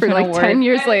For Achievement like Award. 10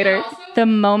 years later. The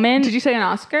moment. Did you say an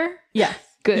Oscar? Yes.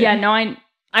 Good. Yeah, no,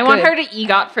 I want Good. her to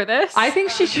EGOT for this. I think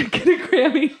she should get a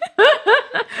Grammy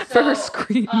for her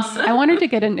screams. I want her to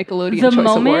get a Nickelodeon the Choice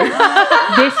moment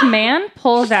Award. this man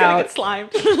pulls out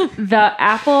slimed. the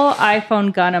Apple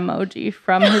iPhone gun emoji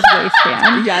from his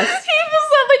waistband. Yes. he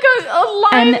was like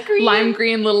a lime And green. Lime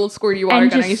green little squirty water And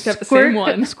gun. I just used to have the same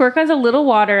one. squirt guns a little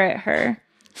water at her.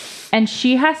 And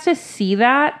she has to see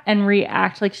that and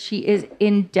react like she is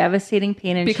in devastating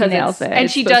pain, and Because she nails it's- it. And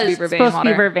it's she supposed to does. be vervain Supposed to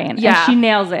be water. vervain. Yeah. And she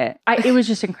nails it. It was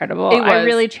just incredible. It I was.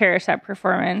 really cherish that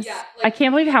performance. I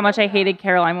can't believe how much I hated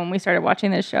Caroline when we started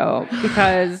watching this show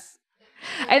because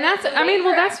And that's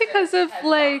because of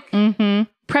like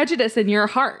prejudice in your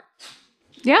heart.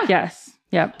 Yeah. yes.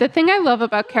 Yep. The thing I love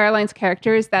about Caroline's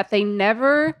character is that they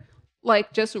never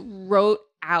like just wrote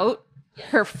out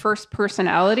her first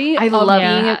personality I of love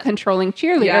being that. a controlling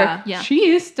cheerleader. Yeah. Yeah. She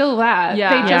is still that. Yeah.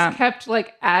 They just Yeah. kept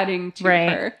like adding to Right.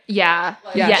 her. Yeah.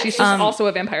 Yeah, Yes. she's just also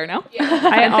a vampire now.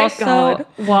 I Thank also, God.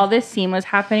 while this scene was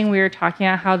happening, we were talking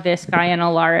about how this guy and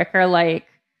Alaric are like,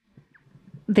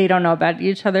 they don't know about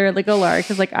each other. Like Alaric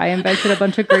is like, I invented a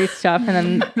bunch of great stuff,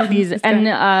 and then these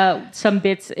and some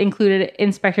bits included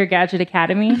Inspector Gadget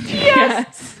Academy.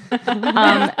 Yes.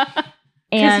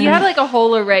 Because And he had like a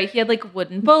whole array. He had like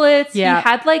wooden bullets. Yeah. He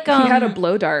had like He had a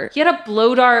blow dart. he had a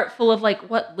blow dart full of like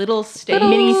what little stakes.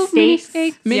 mini Mini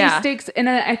steaks. Mini Yeah. stakes. And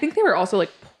I think they were also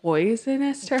like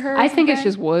poisonous to her. or I think it's something.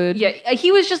 just wood. Yeah,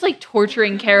 he was just like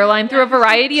torturing Caroline through a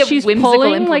variety of she's whimsical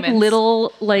pulling like implements.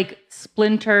 little like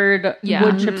splintered Yeah.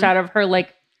 wood chips out of her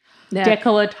like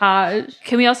decolletage.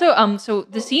 Can we also so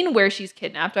the scene where she's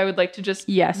kidnapped, I would like to just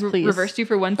Yes, please. reverse you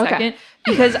for 1 Okay. second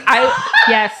because I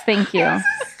Yes, thank you.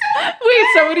 wait,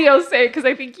 somebody else say it because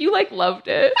I think you like loved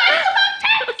it.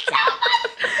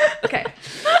 Okay.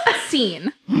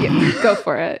 Scene. Go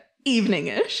for it.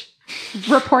 Evening-ish.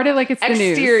 Report it like it's the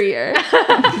news. Exterior.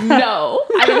 No.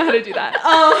 I don't know how to do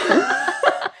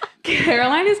that.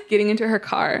 Caroline is getting into her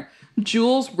car.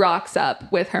 Jules rocks up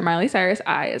with her Miley Cyrus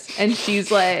eyes. And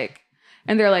she's like,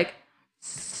 and they're like,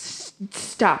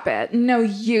 stop it. No,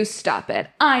 you stop it.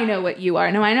 I know what you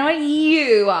are. No, I know what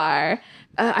you are.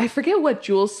 I forget what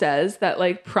Jules says that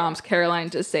like prompts Caroline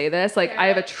to say this. Like, I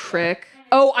have a trick.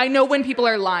 Oh, I know when people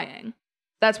are lying.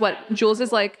 That's what Jules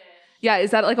is like. Yeah,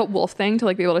 is that like a wolf thing to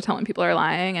like be able to tell when people are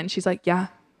lying? And she's like, yeah,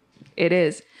 it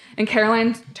is. And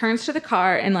Caroline turns to the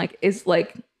car and like is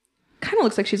like, kind of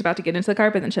looks like she's about to get into the car,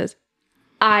 but then she says,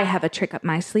 I have a trick up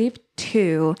my sleeve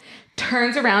too.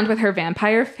 Turns around with her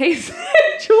vampire face.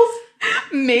 Jules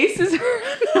maces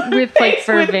her With like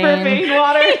vervain.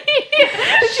 water.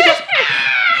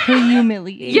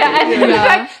 Humiliating. Yeah, and in Yeah.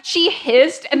 fact, she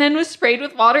hissed and then was sprayed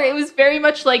with water. It was very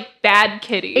much like Bad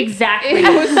Kitty. Exactly. It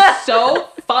was so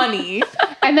funny.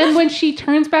 And then when she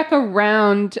turns back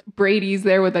around, Brady's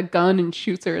there with a gun and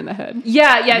shoots her in the head.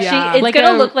 Yeah, Yeah. it's Like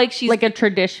gonna a- look like she's like a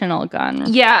traditional gun.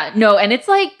 yeah, no, and it's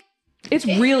like It's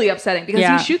really upsetting because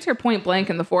Yeah. he shoots her point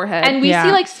blank in the forehead. and we Yeah.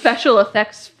 see like special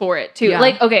effects for it too. Yeah.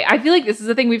 Like, okay, I feel like this is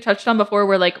a thing we've touched on before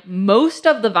where like most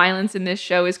of the violence in this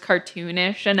show is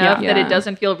cartoonish enough Yeah. that it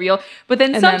doesn't feel real. But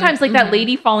then And sometimes then- like that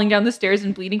lady falling down the stairs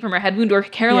and bleeding from her head wound or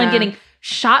Caroline Yeah. getting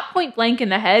shot point blank in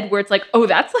the head where it's like, oh,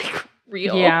 that's like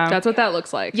real. Yeah. That's what that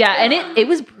looks like. Yeah, and it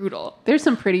was brutal. There's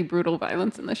some pretty brutal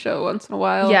violence in the show once in a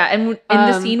while. Yeah, and in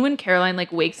the Um, scene when Caroline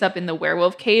like wakes up in the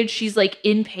werewolf cage, she's like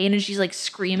in pain and she's like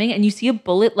screaming, and you see a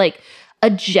bullet like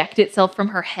eject itself from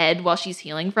her head while she's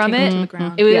healing from Kick it. into the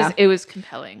ground. It was Yeah. it was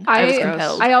compelling. I was I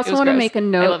compelled. also It was want to gross. make a I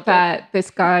note loved it. that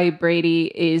this guy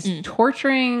Brady is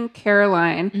torturing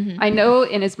Caroline. I know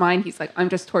in his mind he's like, I'm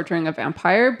just torturing a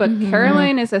vampire, but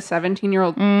Caroline is a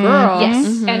 17-year-old girl.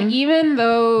 Yes. And even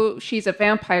though she's a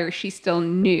vampire, she's still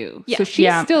new. Yeah. So she's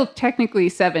Yeah. still technically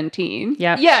 17.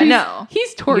 Yep. Yeah, She's- no.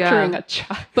 He's torturing Yeah. a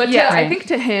child. But Yeah. I Right. think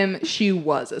to him, she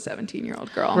was a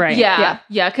 17-year-old girl. Right. Yeah,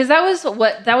 yeah, because that was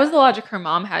the logic her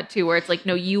mom had to, where it's like,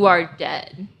 no, you are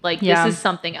dead. Like Yeah. this is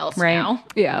something else Right. now.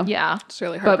 Yeah. Yeah. It's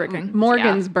really But heartbreaking.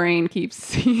 Morgan's brain keeps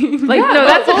seeing Like, no,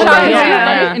 that's a oh, shocking yeah.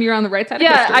 thing. Yeah. And you're on the right side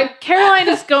Yeah, of history. Caroline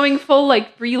is going full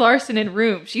like Brie Larson in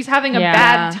Room. She's having a Yeah.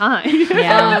 bad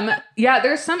time. Yeah.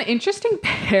 There's some interesting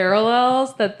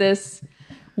parallels that this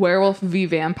werewolf v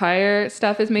vampire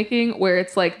stuff is making, where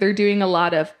it's like they're doing a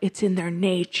lot of it's in their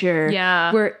nature.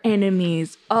 Yeah. We're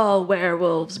enemies. All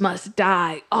werewolves must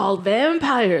die. All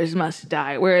vampires must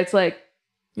die. Where it's like,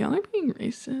 y'all are being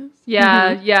racist.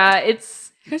 Yeah,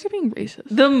 it's You guys are being racist.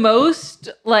 the most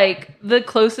like the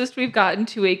closest we've gotten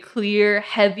to a clear,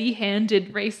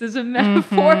 heavy-handed racism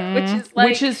metaphor,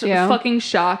 which is Yeah. fucking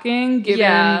shocking given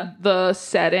Yeah. the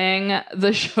setting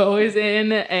the show is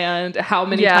in and how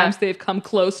many Yeah. times they've come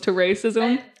close to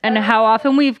racism. And how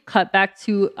often we've cut back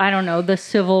to, I don't know, the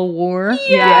Civil War.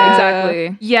 Yeah,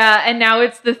 exactly. yeah, and now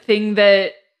it's the thing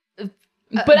that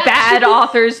But bad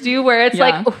authors do, where it's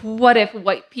Yeah. like, what if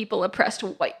white people oppressed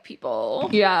white people?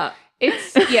 Yeah.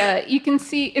 It's you can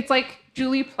see it's like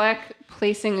Julie Plec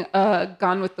placing a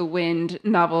Gone with the Wind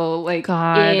novel like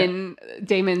God. in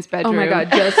Damon's Oh bedroom. my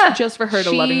god, just for her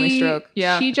to lovingly stroke.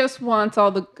 Yeah. She just wants all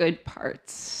the good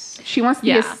parts. She wants the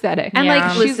Yeah. aesthetic. And Yeah.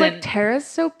 like, She's listen, like, Tara's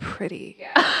so pretty.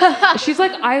 She's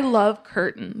like, I love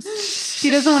curtains. she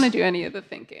doesn't want to do any of the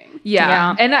thinking.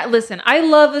 yeah. And listen, I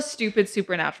love a stupid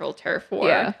supernatural Terraform.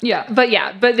 Yeah. Yeah. But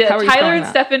How are you Tyler spelling and that?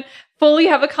 Stefan fully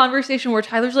have a conversation where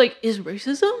Tyler's like, is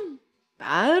racism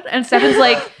bad? And Stefan's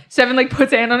like, Stefan like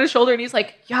puts a hand on his shoulder and he's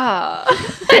like, yeah.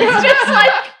 It's just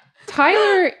like,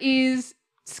 Tyler is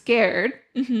scared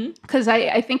mhm. because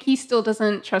I think he still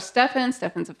doesn't trust Stefan.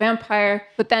 Stefan's a vampire.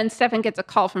 But then Stefan gets a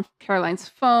call from Caroline's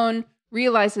phone,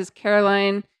 realizes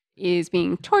Caroline is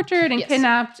being tortured and Yes.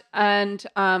 kidnapped, and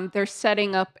they're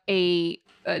setting up an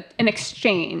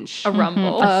exchange a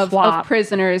rumble. A of swap.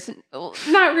 prisoners.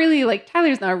 Not really, like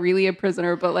Tyler's not really a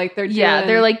prisoner, but like they're Yeah, doing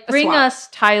they're like, a bring swap. us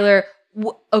Tyler.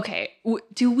 Okay,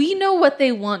 do we know what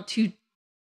they want to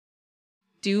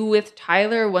do with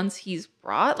Tyler once he's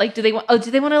brought? Like, do they want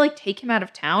to like take him out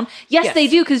of town? Yes. They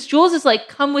do, because Jules is like,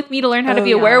 come with me to learn how to Oh,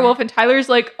 be a yeah. werewolf, and Tyler's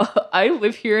like, I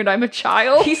live here and I'm a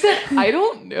child. He said, I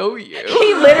don't know you.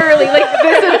 He literally, like,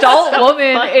 this adult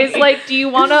woman is like, do you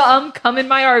want to come in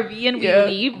my RV and we Yeah.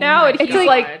 leave now? And It's he's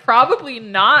like- like, probably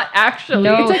not, actually.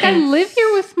 No. It's like I live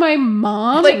here with my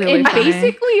mom, Like, in really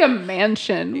basically a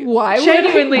mansion. Why would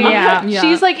Genuinely, I? Yeah. Yeah.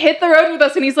 She's like, hit the road with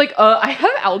us, and he's like, I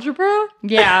have algebra.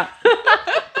 Yeah.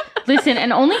 Listen,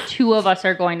 and only 2 of us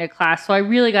are going to class, so I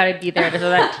really got to be there to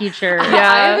that teacher.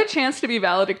 Yeah. I have a chance to be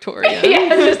valetudinarian. Yeah,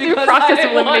 just through because process I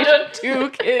of elimination. want 2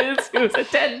 kids who's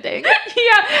attending.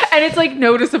 Yeah, and it's like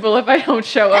noticeable if I don't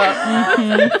show up.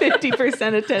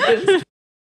 50% attendance.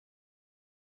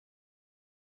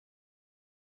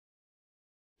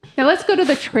 Now let's go to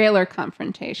the trailer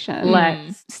confrontation.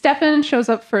 Let's. Stefan shows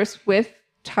up first with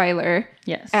Tyler,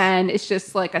 Yes. and it's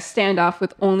just like a standoff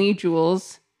with only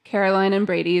Jules. Caroline and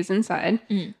Brady is inside.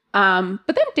 Mm.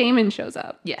 But then Damon shows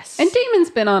up. Yes. And Damon's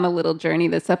been on a little journey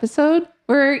this episode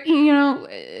where,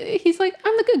 he's like,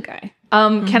 I'm the good guy.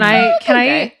 Can I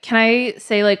Okay. can I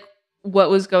say like what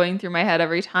was going through my head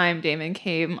every time Damon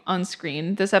came on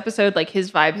screen this episode? Like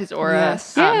his vibe, his aura,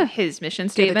 Yes. Yeah. his mission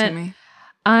Give it to statement. me.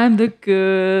 I'm the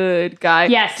good guy.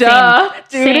 Yes, Duh.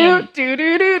 same.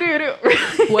 Do.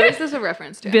 What is this a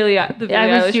reference to? the Billie was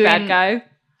Eilish doing- bad guy.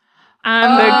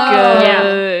 I'm Oh. the Yeah.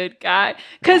 good guy.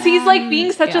 Because he's like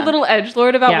being such a Yeah. little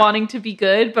edgelord about Yeah. wanting to be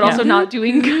good, but Yeah. also not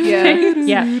doing good Yeah. things.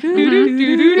 Yeah.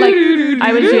 Like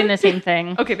I was doing the same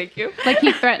thing. Okay, thank you. Like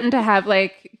he threatened to have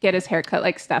get his haircut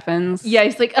like Stefan's. Yeah,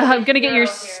 he's like, I'm gonna get your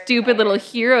stupid little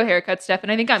hero haircut, Steph,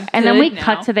 and I think I'm. And then good we now.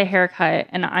 cut to the haircut,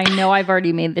 and I know I've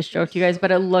already made this joke to you guys, but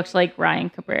it looked like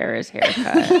Ryan Cabrera's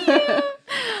haircut.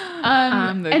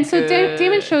 I'm the and so good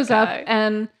Damon shows guy. up,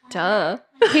 and Duh.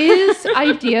 his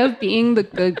idea of being the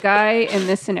good guy in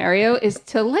this scenario is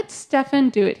to let Stefan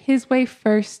do it his way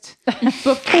first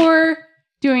before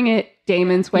doing it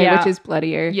Damon's way, Yeah. which is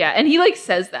bloodier. Yeah, and he like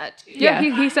says that too. Yeah,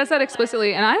 he says that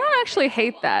explicitly, and I don't actually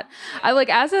hate that. I like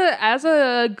as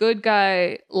a good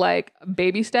guy, like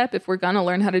baby step. If we're gonna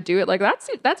learn how to do it, like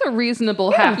that's a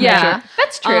reasonable half Yeah, measure.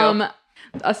 that's true.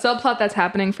 A subplot that's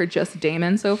happening for just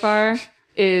Damon so far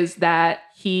is that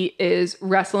he is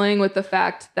wrestling with the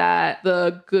fact that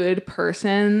the good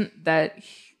person that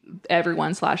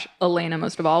everyone / Elena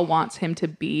most of all wants him to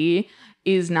be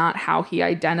is not how he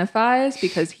identifies,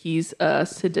 because he's a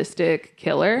sadistic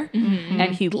killer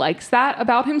and he likes that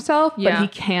about himself, but Yeah. he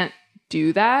can't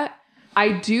do that. I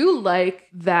do like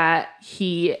that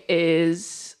he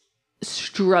is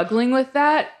struggling with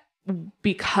that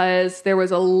because there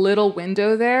was a little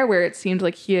window there where it seemed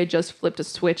like he had just flipped a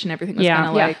switch and everything was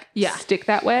gonna stick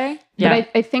that way. But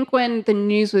I think when the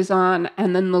news was on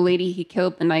and then the lady he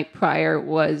killed the night prior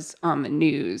was on the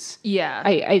news,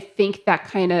 I think that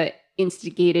kind of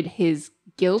instigated his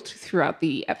guilt throughout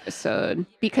the episode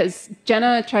because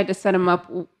Jenna tried to set him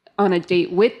up on a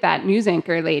date with that news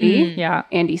anchor lady,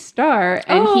 Andy Starr.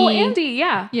 And Andy,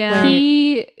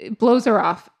 he blows her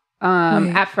off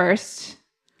at first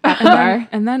at the bar.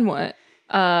 And then what?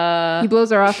 He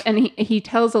blows her off and he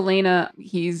tells Elena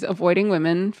he's avoiding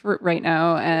women for right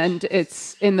now and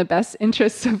it's in the best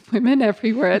interests of women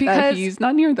everywhere that he's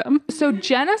not near them. So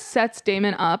Jenna sets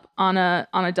Damon up on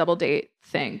a double date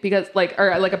thing because like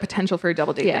a potential for a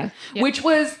double date thing, which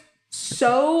was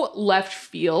so left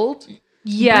field.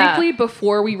 Yeah. Briefly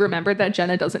before we remembered that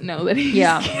Jenna doesn't know that he's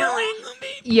killing the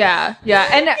baby. Yeah.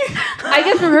 And I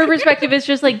guess from her perspective, it's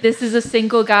just like, this is a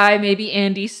single guy. Maybe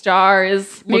Andy Starr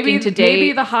is looking to date.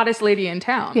 Maybe the hottest lady in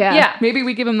town. Yeah. Maybe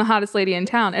we give him the hottest lady in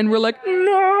town and we're like,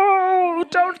 no,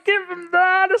 don't give him the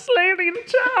hottest lady in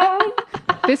town.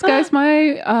 This guy's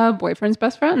my boyfriend's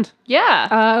best friend.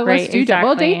 Yeah. Let's do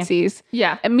double datesies.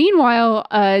 Yeah. And meanwhile,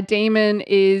 Damon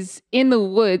is in the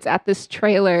woods at this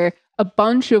trailer. A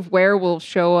bunch of werewolves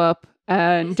show up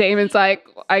and Damon's like,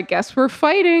 I guess we're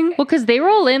fighting. Well, because they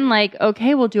roll in like,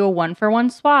 okay, we'll do a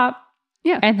 1-for-1 swap.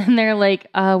 Yeah. And then they're like,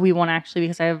 we won't actually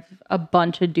because I have a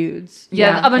bunch of dudes.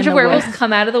 Yeah. A bunch of werewolves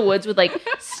come out of the woods with like,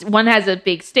 one has a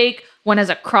big stake, one has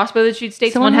a crossbow that shoots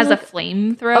stakes, one has a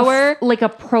flamethrower. Like a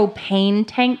propane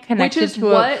tank connected which is to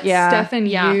what Stefan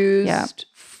used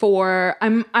for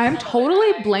I'm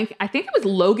totally blank. I think it was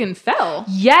Logan Fell.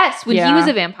 Yes, when he was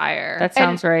a vampire. That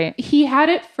sounds right. He had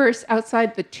it first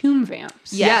outside the Tomb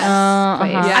Vamps. Yes.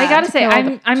 I gotta say,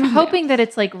 I'm hoping that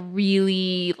it's like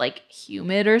really like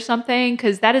humid or something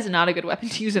because that is not a good weapon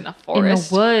to use in a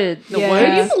forest. In the woods.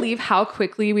 Can you believe how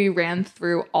quickly we ran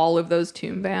through all of those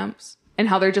Tomb Vamps and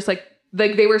how they're just like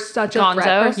they were such a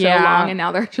threat for so long and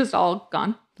now they're just all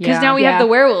gone. Because now we have the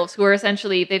werewolves who are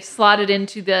essentially, they've slotted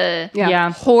into the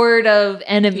horde of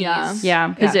enemies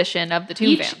position of the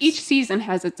Tomb Vamps. Each season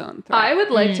has its own threat. I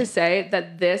would like to say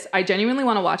that I genuinely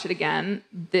want to watch it again.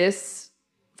 This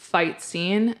fight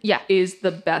scene is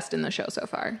the best in the show so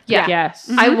far. Yeah.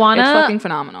 Yes. I want to... It's fucking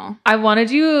phenomenal. I want to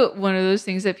do one of those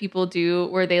things that people do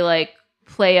where they like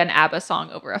play an ABBA song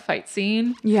over a fight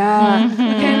scene.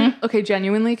 Yeah.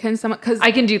 Genuinely, can someone... Because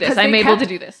I can do this. I'm able to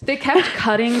do this. They kept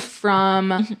cutting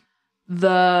from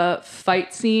the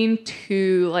fight scene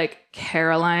to like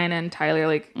Caroline and Tyler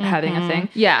like having a thing.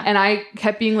 Yeah. And I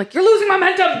kept being like, you're losing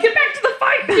momentum. Get back to the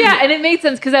fight. Yeah. And it made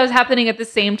sense because that was happening at the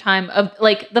same time of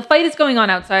like the fight is going on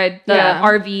outside the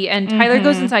RV and Tyler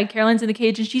goes inside. Caroline's in the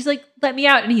cage and she's like, let me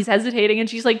out. And he's hesitating and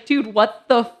she's like, dude, what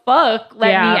the fuck? Let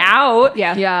me out.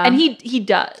 Yeah. And he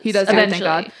does. He does eventually.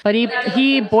 Thank God. But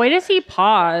he boy, does he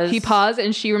pause. He paused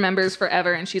and she remembers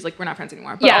forever and she's like, we're not friends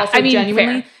anymore. But also,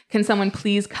 genuinely, can someone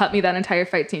please cut me that entire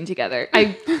fight scene together?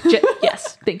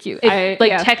 Yes. Thank you.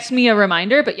 Text me a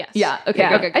reminder, but yes. Yeah.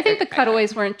 Okay. I think the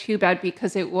cutaways weren't too bad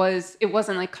because it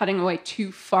wasn't like cutting away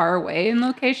too far away in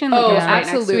location. Like it was right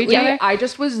absolutely. Next to each other. I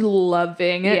just was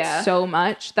loving it so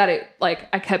much that it like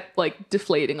I kept like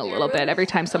deflating a little bit every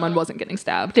time someone wasn't getting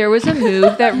stabbed. There was a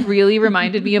move that really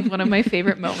reminded me of one of my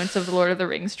favorite moments of the Lord of the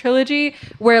Rings trilogy,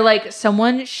 where like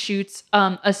someone shoots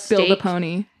a stake. Bill the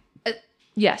pony.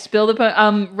 Yes, Bill the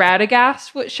pony.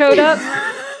 Radagast showed up.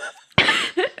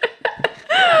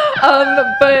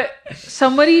 But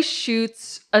somebody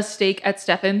shoots a stake at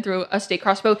Stefan through a stake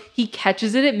crossbow. He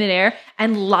catches it at midair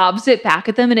and lobs it back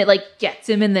at them, and it like gets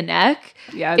him in the neck.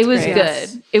 Yeah, it was great. good.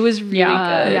 Yes. It was really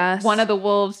good. Yes. One of the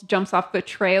wolves jumps off the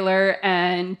trailer,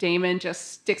 and Damon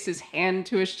just sticks his hand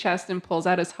to his chest and pulls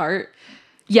out his heart.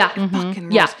 Yeah,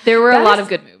 Fucking yeah. rules. There were a lot of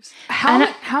good moves.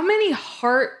 How many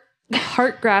heart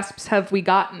grasps have we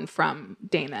gotten from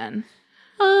Damon?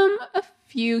 A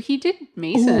few. He did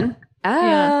Mason.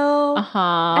 Oh.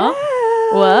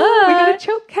 What? We got a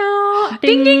choke count.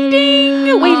 Ding, ding,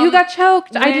 ding. Wait, who got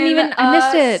choked? I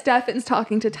missed it. Stefan's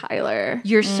talking to Tyler.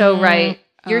 You're so right.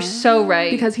 You're so right.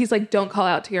 Because he's like, don't call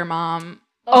out to your mom.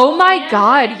 Oh my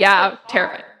God. Yeah.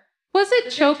 Terrifying. Was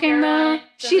it choking though?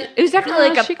 It was definitely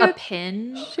like she a got-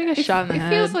 pin. She got shot in the It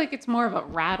head. feels like it's more of a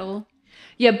rattle.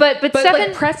 Yeah, but Stefan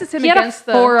like presses him he had against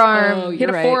a forearm. Oh, he had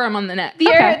a forearm on the neck. The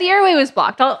airway was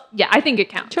blocked. I think it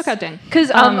counts. Choke out ding. Because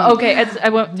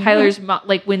Tyler's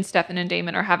like when Stefan and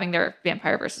Damon are having their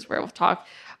vampire versus werewolf talk.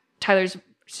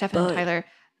 Stefan and Tyler.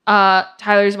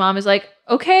 Tyler's mom is like,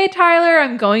 okay, Tyler,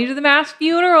 I'm going to the mass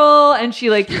funeral. And she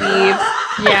like leaves.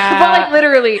 Yeah. But like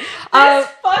literally.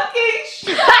 fucking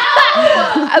shit.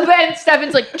 And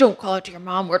Stefan's like, don't call it to your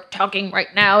mom. We're talking right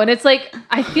now. And it's like,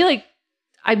 I feel like,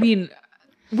 I mean,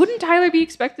 wouldn't Tyler be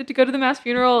expected to go to the mass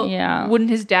funeral? Yeah. Wouldn't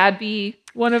his dad be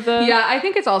one of the... Yeah, I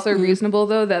think it's also reasonable,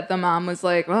 though, that the mom was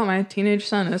like, well, my teenage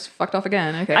son is fucked off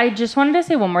again. Okay. I just wanted to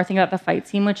say one more thing about the fight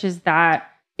scene, which is that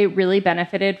it really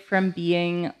benefited from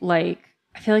being like,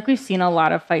 I feel like we've seen a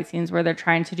lot of fight scenes where they're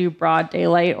trying to do broad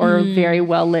daylight or very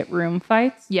well lit room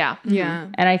fights. Yeah. Yeah.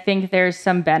 And I think there's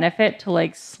some benefit to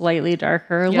like slightly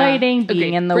darker Yeah. lighting, being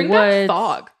Agreed. in the Bring woods. back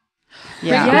fog.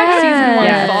 Yeah. Bring back season 1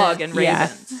 Yes. fog and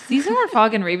ravens. Yes. Season 1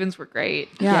 Fog and Ravens were great.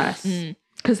 Yes.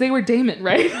 Because they were Damon,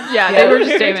 right? Yeah, they were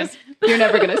just Damon. You're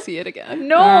never going to see it again.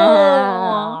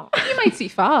 No. You might see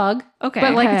fog. Okay.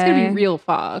 But like it's going to Okay. be real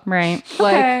fog. Right.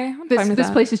 Like Okay, I'm fine with this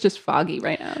that. place is just foggy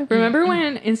right now. Remember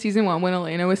when in season 1 when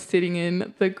Elena was sitting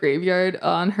in the graveyard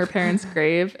on her parents'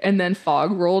 grave and then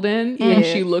fog rolled in and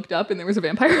she looked up and there was a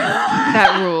vampire?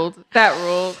 That ruled.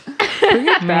 Bring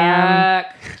it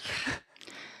back.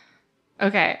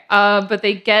 Okay. But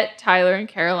they get Tyler and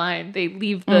Caroline. They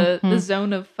leave the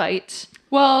zone of fight.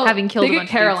 Well, Having killed They a get bunch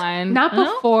of dudes. Caroline. not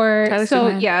Oh. before. Tyler's So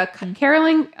Superman. yeah,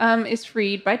 Caroline is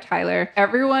freed by Tyler.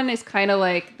 Everyone is kind of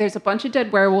like there's a bunch of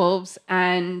dead werewolves,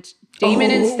 and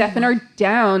Damon and Stefan are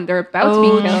down. They're about to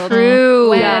be killed. true.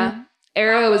 When Yeah.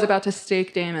 Arrow is about to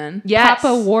stake Damon. Yes.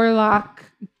 Papa Warlock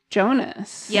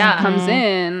Jonas Yeah. comes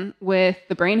in with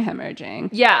the brain hemorrhaging.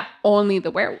 Yeah. Only the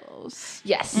werewolves.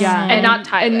 Yes. Yeah. And not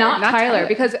Tyler. And not Not Tyler, Tyler.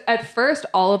 because at first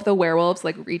all of the werewolves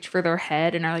like reach for their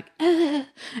head and are like, "Ugh,"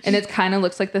 and it kind of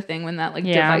looks like the thing when that like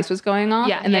Yeah. device was going off.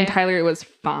 Yeah, And then yeah. Tyler was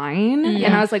fine.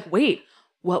 And I was like, wait,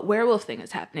 what werewolf thing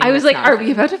is happening? I was that's like, not are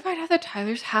we about to find out that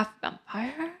Tyler's half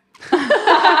vampire?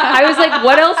 I was like,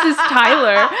 what else is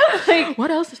Tyler? Like,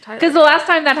 what else is Tyler? because the last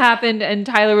time that happened and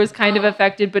Tyler was kind of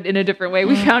affected, but in a different way,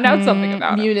 we found out something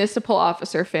about him. Municipal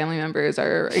officer family members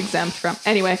are exempt from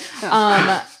anyway.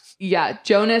 Yeah,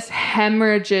 Jonas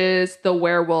hemorrhages the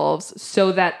werewolves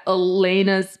so that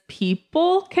Elena's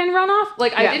people can run off.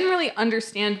 Like I Yeah. didn't really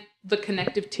understand the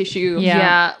connective tissue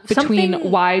Yeah. between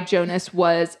Something- why Jonas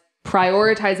was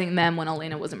prioritizing them when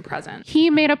Elena wasn't present.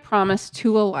 He made a promise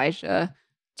to Elijah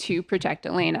to protect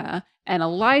Elena, and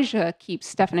Elijah keeps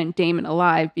Stefan and Damon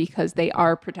alive because they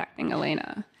are protecting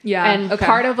Elena. Yeah, And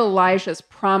part of Elijah's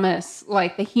promise,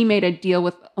 like that he made a deal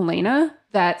with Elena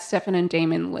that Stefan and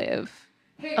Damon live.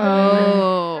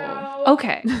 Oh.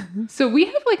 Okay. So we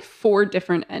have like 4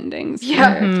 different endings.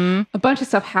 Yeah. Here. A bunch of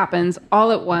stuff happens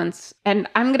all at once. And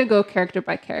I'm going to go character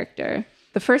by character.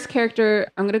 The first character,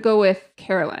 I'm going to go with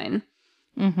Caroline.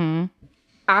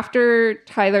 After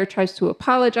Tyler tries to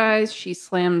apologize, she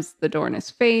slams the door in his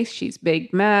face. She's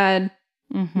big mad,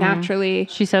 naturally.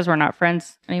 She says we're not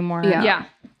friends anymore. Yeah.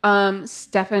 Yeah.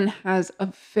 Stefan has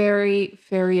a very,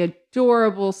 very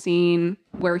adorable scene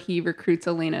where he recruits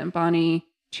Elena and Bonnie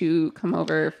to come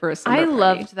over for a slumber I party.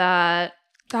 loved that.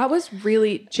 that was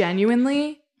really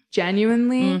genuinely,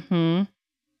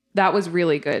 that was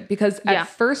really good because Yeah. at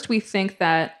first we think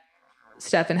that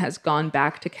Stefan has gone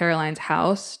back to Caroline's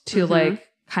house to like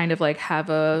kind of like have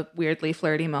a weirdly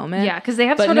flirty moment. Yeah, because they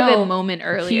have But sort of no, a moment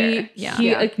earlier. He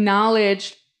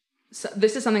acknowledged. So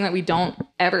this is something that we don't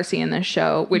ever see in this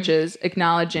show, which is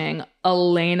acknowledging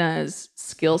Elena's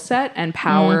skill set and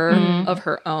power of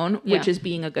her own, which is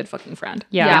being a good fucking friend.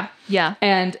 Yeah. Yeah.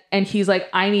 And he's like,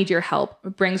 I need your help.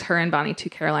 Brings her and Bonnie to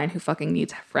Caroline, who fucking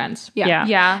needs friends. Yeah.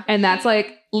 Yeah. And that's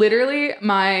like literally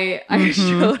my I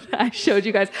showed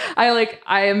you guys.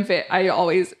 I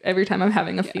always every time I'm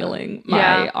having a feeling,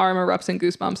 my arm erupts in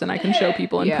goosebumps and I can show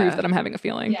people and prove that I'm having a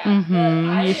feeling.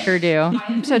 You sure do.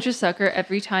 I'm such a sucker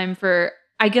every time for,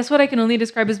 I guess what I can only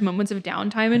describe as moments of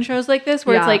downtime in shows like this,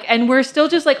 where it's Yeah. like, and we're still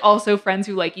just like also friends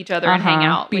who like each other and hang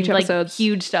out. Beach when, like episodes.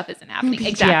 huge stuff isn't happening.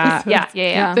 Exactly.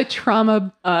 Yeah. The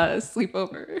trauma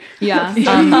sleepover. Yeah.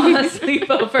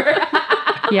 Sleepover.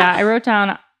 Yeah. I wrote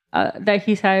down that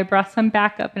he said I brought some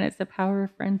backup and it's the power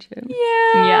of friendship.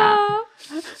 Yeah.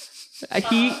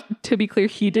 To be clear,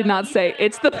 he did not say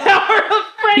it's the power of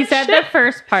friendship. He said the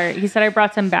first part. He said I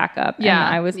brought some backup. Yeah.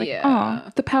 And I was like, oh.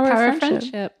 the power Power of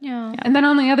friendship. Yeah. And then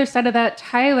on the other side of that,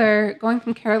 Tyler, going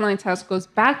from Caroline's house, goes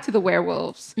back to the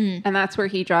werewolves. And that's where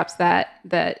he drops that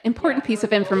important piece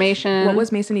of information. What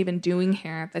was Mason even doing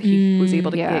here that he was able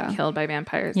to Yeah. get killed by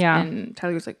vampires? Yeah. And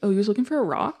Tyler was like, oh, he was looking for a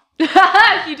rock?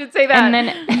 He did say that. And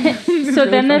then, so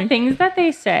then the things that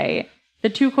they say, the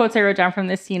 2 quotes I wrote down from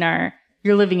this scene are,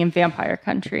 you're living in vampire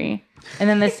country. And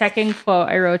then the second quote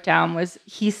I wrote down was,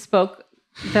 he spoke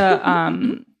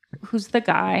the, who's the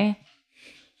guy?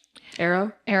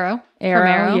 Arrow. Arrow.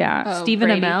 Arrow, yeah. Oh, Stephen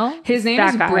Brady. Amell. His name That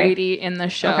is guy. Brady in the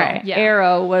show. Okay. Yeah.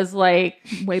 Arrow was like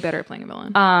Way better at playing a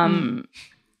villain.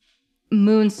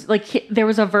 Moons. Like there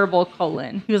was a verbal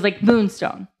colon. He was like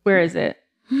Moonstone. Where is it?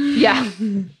 Yeah.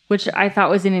 Which I thought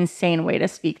was an insane way to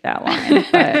speak that line.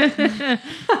 But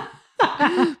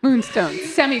Moonstone.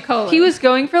 Semicolon. He was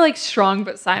going for like strong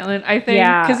but silent, I think.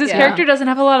 Yeah. Because his Yeah. character doesn't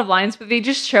have a lot of lines, but they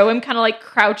just show him kind of like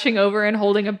crouching over and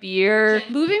holding a beer.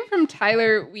 Moving from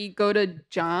Tyler, we go to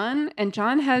John, and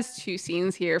John has two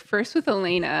scenes here. First with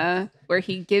Elena, where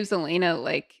he gives Elena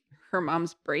like her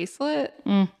mom's bracelet.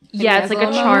 Yeah, it's like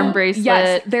a charm bracelet.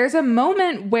 Yes, there's a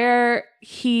moment where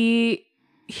he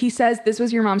says, "This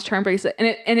was your mom's charm bracelet,"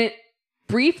 and it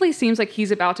briefly seems like he's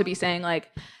about to be saying like,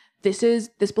 this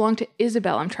belonged to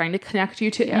Isabel. I'm trying to connect you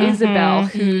to Isabel,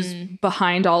 who's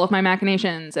behind all of my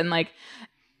machinations, and like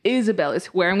Isabel is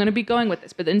where I'm going to be going with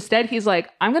this. But instead, he's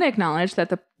like, I'm going to acknowledge that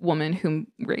the woman who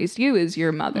raised you is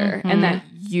your mother, and that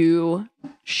you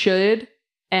should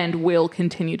and will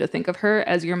continue to think of her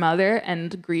as your mother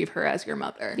and grieve her as your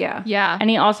mother. Yeah. Yeah. and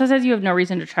he also says you have no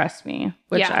reason to trust me,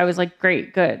 which Yeah. I was like,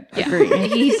 great, good, agree.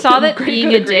 He saw that Great, being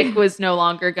good a dick was no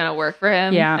longer going to work for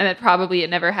him. Yeah. And that probably it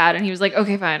never had. And he was like,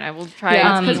 okay, fine. I will try.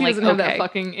 Yeah, and because being he like, doesn't have okay. that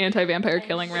fucking anti-vampire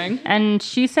killing ring. And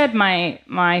she said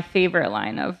my favorite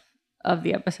line of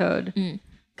the episode,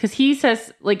 because he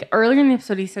says like earlier in the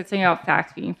episode he said something about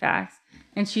facts being facts,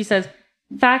 and she says,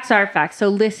 facts are facts, so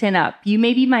listen up. You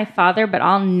may be my father, but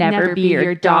I'll never be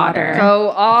your daughter. Go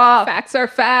off. Facts are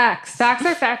facts. Facts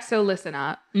are facts, so listen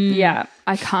up. Yeah,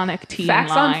 Iconic teen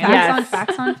Facts on line. facts Yes. on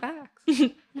facts on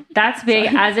facts. that's big.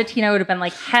 As a teen, I would have been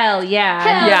like, hell yeah.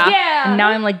 Hell Yeah. yeah. And now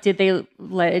I'm like, did they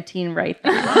let a teen write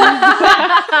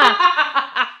that?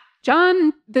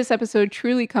 John, this episode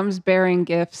truly comes bearing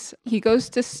gifts. He goes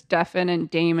to Stefan and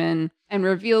Damon and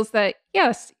reveals that,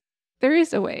 yes, there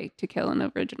is a way to kill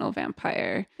an original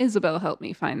vampire. Isabel helped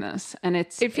me find this. And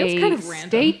it feels kind of random.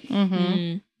 steak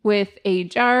Mm-hmm. with a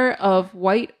jar of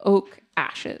white oak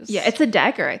ashes. Yeah, it's a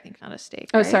dagger, I think, not a stake.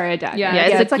 Oh, right? sorry, a dagger.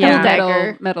 Yeah, it's like a a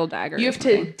dagger. metal dagger. You have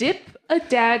to dip a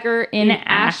dagger in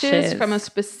ashes ashes. from a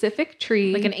specific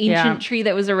tree. Like an ancient tree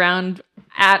that was around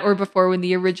at or before when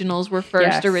the originals were first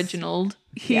Yes. originaled.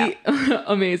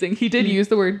 Amazing. He did use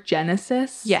the word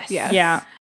Genesis. Yes. Yes. Yeah.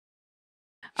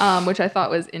 Which I thought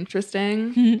was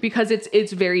interesting because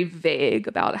it's very vague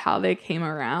about how they came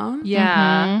around.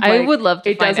 Yeah. Mhm. I Like, would love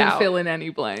to It find doesn't out. fill in any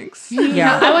blanks.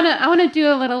 Yeah. I wanna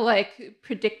do a little like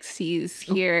predixies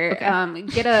here.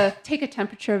 Take a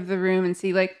temperature of the room and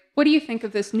see like what do you think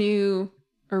of this new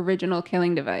original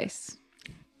killing device?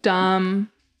 Dumb.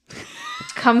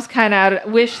 Comes kind of out.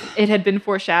 Wish it had been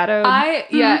foreshadowed.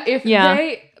 If Yeah.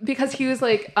 they, because he was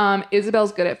like,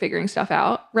 Isabel's good at figuring stuff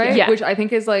out, right? Yeah. Which I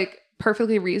think is like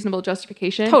perfectly reasonable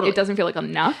justification. Totally. It doesn't feel like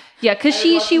enough. Yeah, because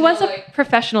I'd love she to was know, a like-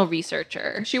 professional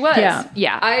researcher. She was. Yeah.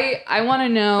 Yeah. I want to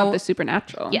know. Of the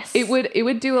supernatural. Yes. It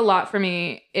would do a lot for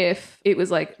me if it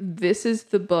was like, this is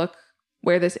the book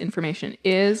where this information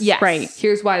is. Yes. Right.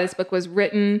 Here's why this book was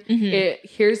written.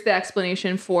 Here's the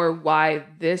explanation for why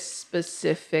this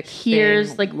specific Here's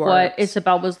thing like works. what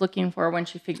Isabel was looking for when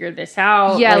she figured this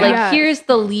out. Yeah, like Yeah. here's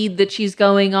the lead that she's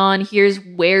going on. Here's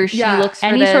where she Yeah. looks for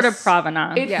any this. sort of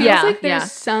provenance. It feels Yeah. like there's Yeah.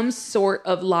 some sort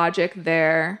of logic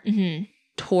there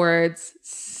towards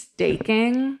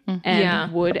staking and Yeah.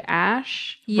 wood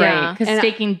ash. Yeah. Right, because And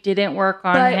staking didn't work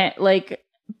on but- it. Like,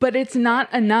 But it's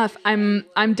not enough. I'm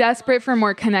desperate for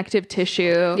more connective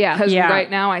tissue. Yeah. Because Yeah.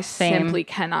 right now I Same. simply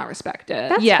cannot respect it.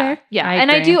 That's yeah, fair. yeah, I and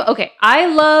I agree. do. Okay, I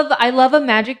love a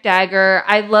magic dagger.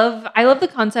 I love the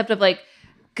concept of like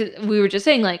 'cause we were just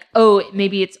saying like, oh,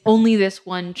 maybe it's only this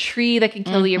one tree that can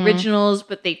kill the originals,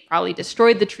 but they probably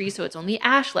destroyed the tree, so it's only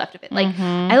ash left of it. Like,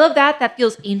 I love that. That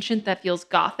feels ancient. That feels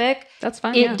gothic. That's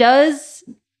fine. It does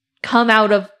come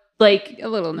out of like. A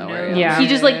little nowhere. Yeah. He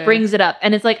just like brings it up,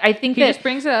 and it's like I think He that just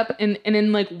brings it up and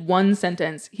in like one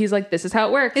sentence, he's like, this is how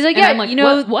it works. he's like, And yeah, I'm like, you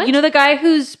know, what? you know the guy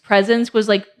whose presence was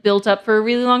like built up for a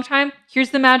really long time.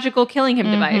 Here's the magical killing him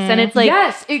device, and it's like,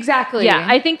 yes, exactly. yeah,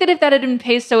 I think that if that had been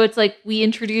paced, so it's like we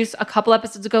introduced a couple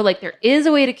episodes ago, like there is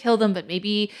a way to kill them, but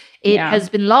maybe it Yeah. has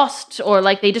been lost, or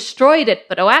like they destroyed it,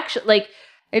 but actually, like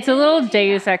it's a little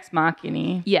Deus Ex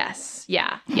Machina. yes,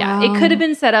 yeah, yeah, Wow. it could have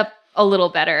been set up a little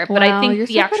better, but I Wow, think you're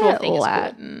the so good actual at thing is cool.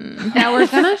 Latin. Now we're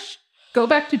gonna go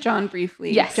back to John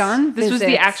briefly. Yes, John. this was the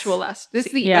visits- actual last. This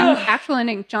is the Yeah. actual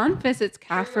ending. John visits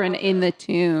Catherine in the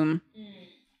tomb.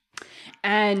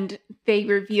 And they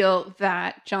reveal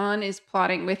that John is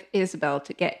plotting with Isabel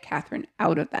to get Catherine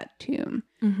out of that tomb.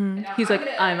 He's like,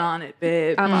 I'm on it,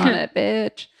 babe. I'm on it,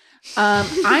 bitch.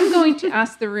 I'm going to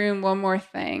ask the room one more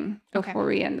thing before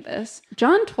we end this.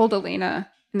 John told Elena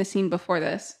in the scene before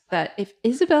this that if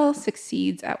Isabel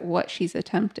succeeds at what she's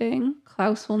attempting,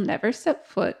 Klaus will never step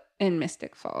foot in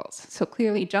Mystic Falls. So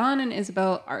clearly John and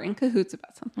Isabel are in cahoots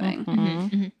about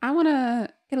something. I want to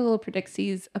get a little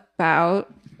predixies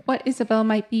about what Isabel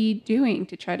might be doing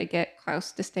to try to get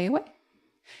Klaus to stay away.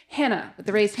 Hannah with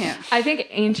the raised hand. I think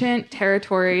ancient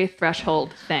territory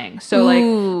threshold thing. So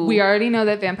like we already know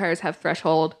that vampires have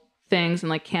threshold things and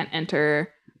like can't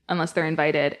enter unless they're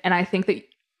invited. And I think that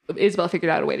Isabel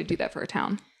figured out a way to do that for a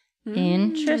town.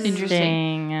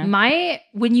 Interesting.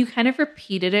 When you kind of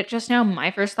repeated it just now, my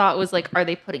first thought was like, are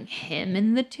they putting him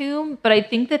in the tomb? But I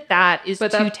think that is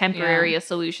too temporary a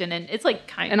solution, and it's like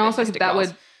kind of. And also that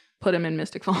would put him in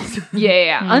Mystic Falls.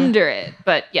 Under it.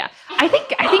 But yeah, I think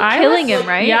killing him,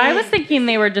 right? Yeah, I was thinking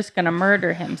they were just gonna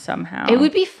murder him somehow. It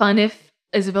would be fun if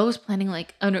Isabel was planning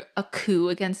like a coup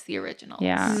against the originals.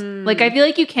 Yeah. Like I feel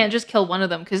like you can't just kill one of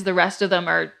them because the rest of them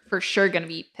are for sure going to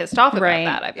be pissed off about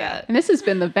that, I bet. And this has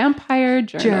been the Vampire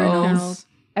Journals.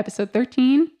 Episode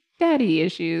 13, Daddy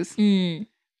Issues.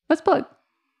 Let's plug.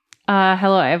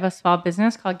 Hello, I have a small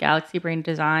business called Galaxy Brain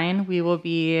Design. We will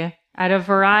be at a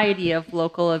variety of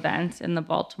local events in the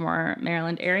Baltimore,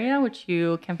 Maryland area, which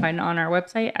you can find on our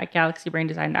website at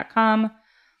galaxybraindesign.com.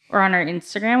 or on our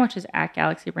Instagram, which is at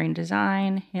Galaxy Brain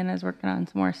Design. Hannah's working on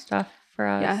some more stuff for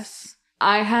us. Yes.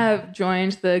 I have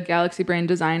joined the Galaxy Brain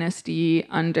Dynasty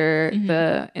under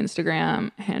the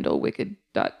Instagram handle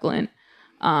wicked.glint.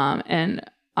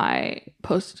 And I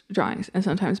post drawings, and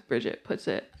sometimes Bridget puts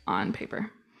it on paper.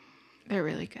 They're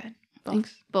really good.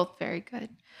 Thanks. Both very good.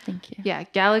 Thank you. Yeah,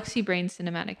 Galaxy Brain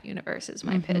Cinematic Universe is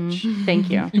my pitch. Thank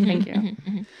you. Thank you.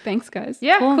 Thanks, guys.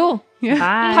 Yeah, cool. Yeah.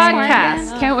 Bye.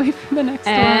 Podcast. Can't wait for the next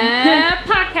one.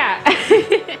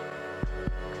 Podcast.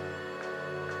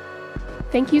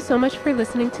 Thank you so much for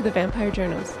listening to the Vampire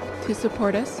Journals. To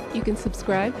support us, you can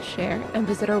subscribe, share, and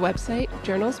visit our website,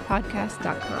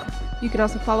 journalspodcast.com. You can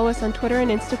also follow us on Twitter and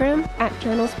Instagram at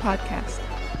journalspodcast.